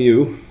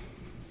 AMU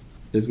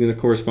is going to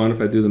correspond,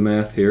 if I do the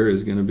math here,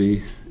 is going to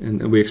be,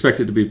 and we expect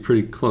it to be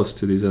pretty close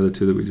to these other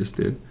 2 that we just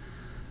did,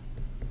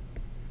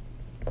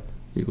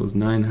 equals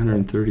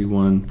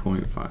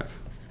 931.5.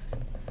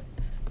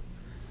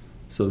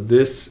 So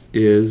this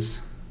is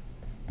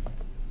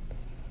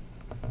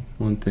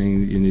one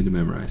thing that you need to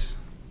memorize.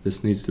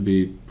 This needs to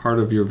be part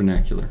of your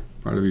vernacular,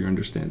 part of your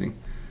understanding.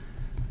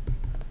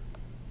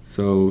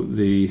 So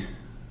the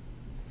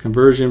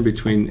conversion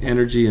between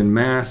energy and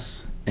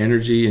mass,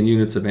 energy in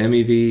units of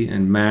MeV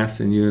and mass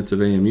in units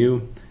of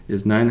AMU,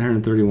 is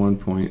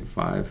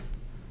 931.5.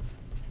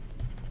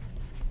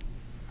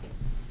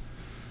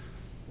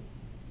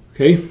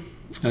 Okay.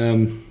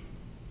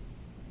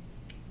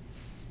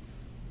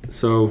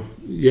 So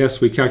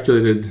yes, we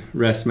calculated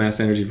rest mass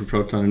energy for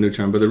proton and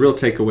neutron, but the real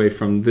takeaway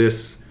from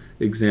this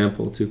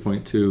example,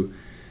 2.2,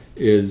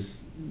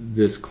 is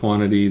this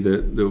quantity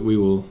that we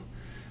will,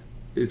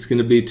 it's going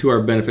to be to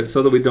our benefit,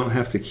 so that we don't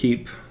have to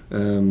keep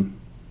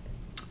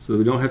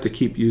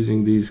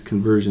using these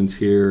conversions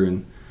here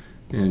and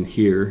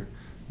here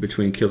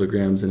between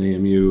kilograms and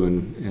AMU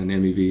and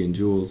MeV and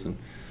joules, and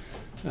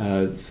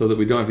so that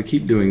we don't have to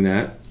keep doing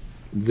that.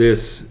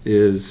 This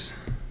is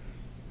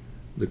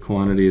the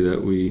quantity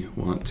that we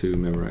want to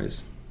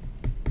memorize.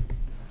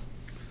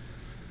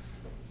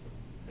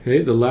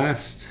 Okay, the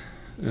last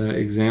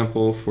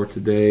example for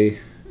today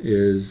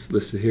is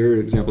listed here,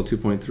 example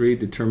 2.3.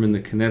 Determine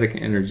the kinetic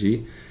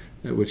energy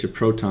at which a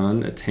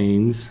proton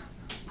attains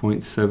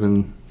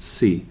 0.7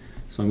 c.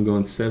 So I'm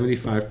going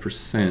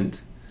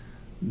 75%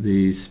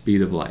 the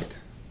speed of light,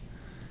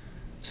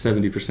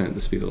 70%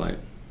 the speed of light.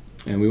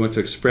 And we want to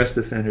express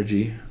this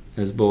energy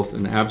as both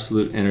an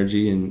absolute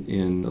energy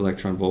in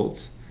electron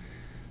volts,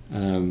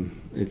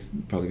 it's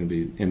probably going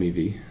to be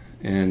MeV,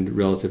 and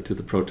relative to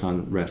the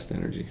proton rest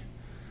energy.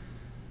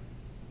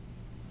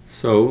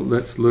 So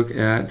let's look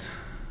at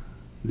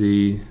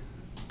the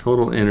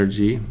total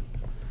energy,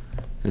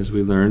 as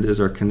we learned,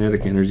 is our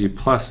kinetic energy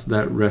plus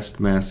that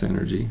rest mass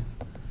energy.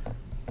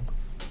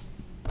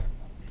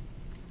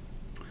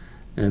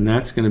 And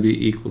that's going to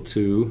be equal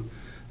to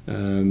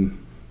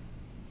m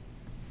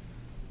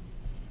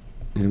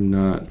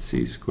naught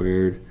c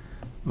squared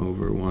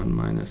over 1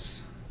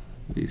 minus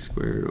v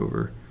squared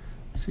over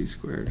c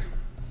squared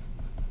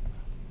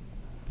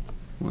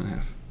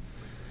 1/2.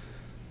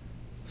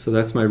 So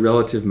that's my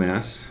relative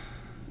mass.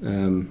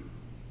 And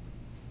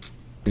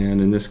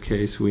in this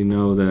case, we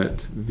know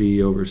that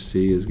v over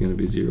c is going to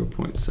be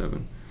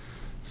 0.7.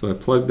 So I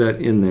plug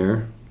that in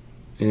there,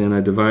 and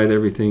I divide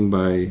everything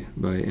by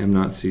m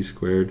naught c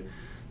squared.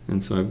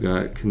 And so I've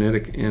got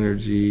kinetic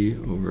energy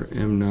over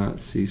m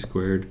naught c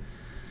squared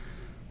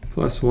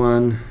plus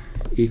 1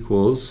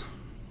 equals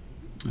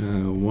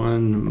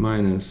 1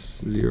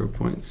 minus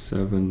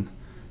 0.7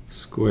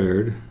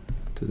 squared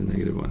to the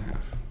negative 1/2.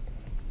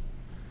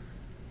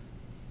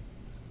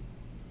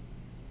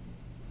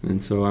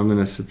 And so I'm going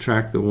to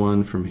subtract the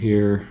 1 from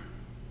here.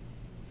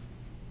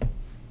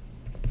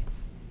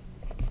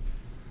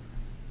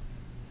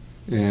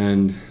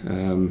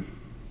 and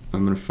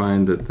I'm going to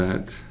find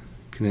that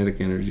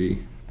kinetic energy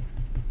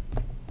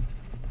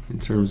in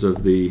terms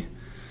of the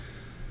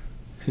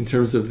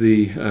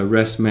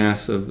rest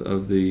mass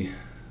of the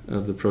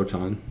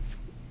proton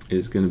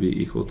is going to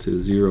be equal to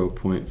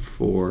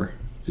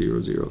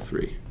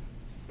 0.4003.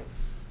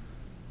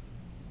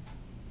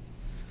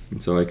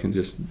 And so I can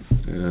just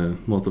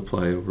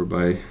multiply over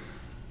by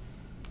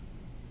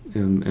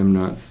m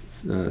naught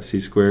c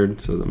squared,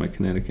 so that my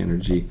kinetic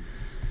energy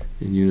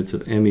in units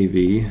of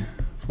MeV,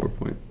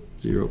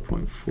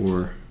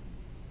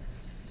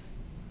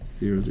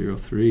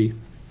 0.4003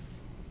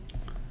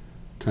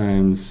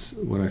 times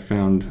what I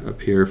found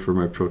up here for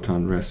my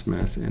proton rest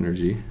mass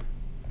energy.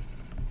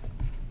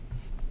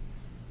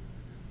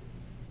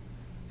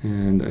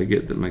 And I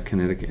get that my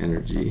kinetic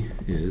energy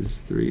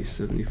is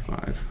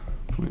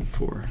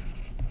 375.4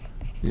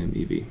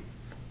 MeV.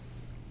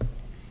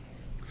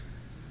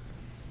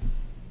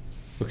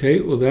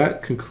 Okay, well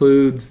that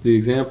concludes the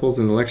examples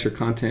and the lecture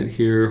content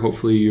here.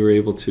 Hopefully you were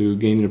able to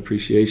gain an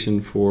appreciation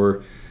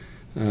for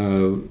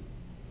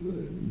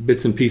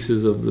bits and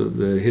pieces of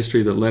the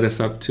history that led us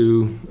up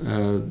to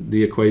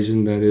the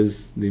equation that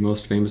is the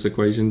most famous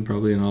equation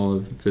probably in all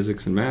of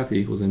physics and math, E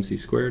equals mc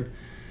squared.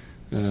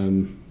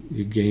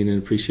 You gain an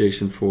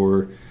appreciation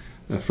for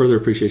further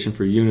appreciation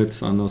for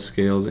units on those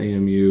scales,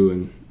 AMU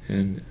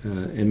and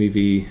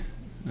MEV.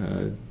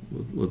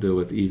 We'll deal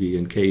with EV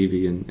and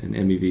KEV and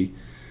MEV.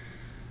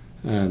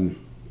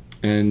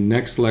 And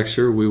next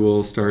lecture we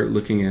will start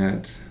looking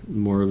at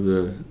more of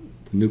the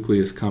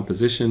nucleus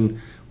composition.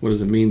 What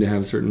does it mean to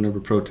have a certain number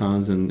of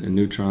protons and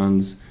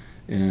neutrons,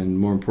 and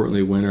more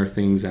importantly, when are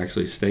things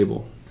actually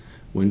stable?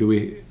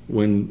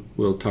 When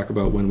we'll talk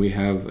about when we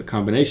have a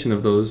combination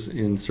of those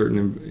in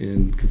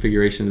certain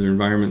configurations or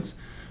environments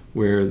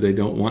where they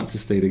don't want to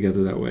stay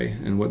together that way,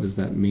 and what does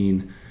that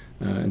mean,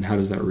 and how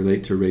does that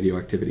relate to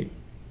radioactivity?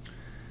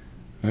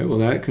 All right, well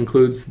that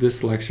concludes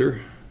this lecture,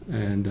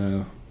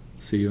 and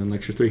see you in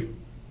lecture 3.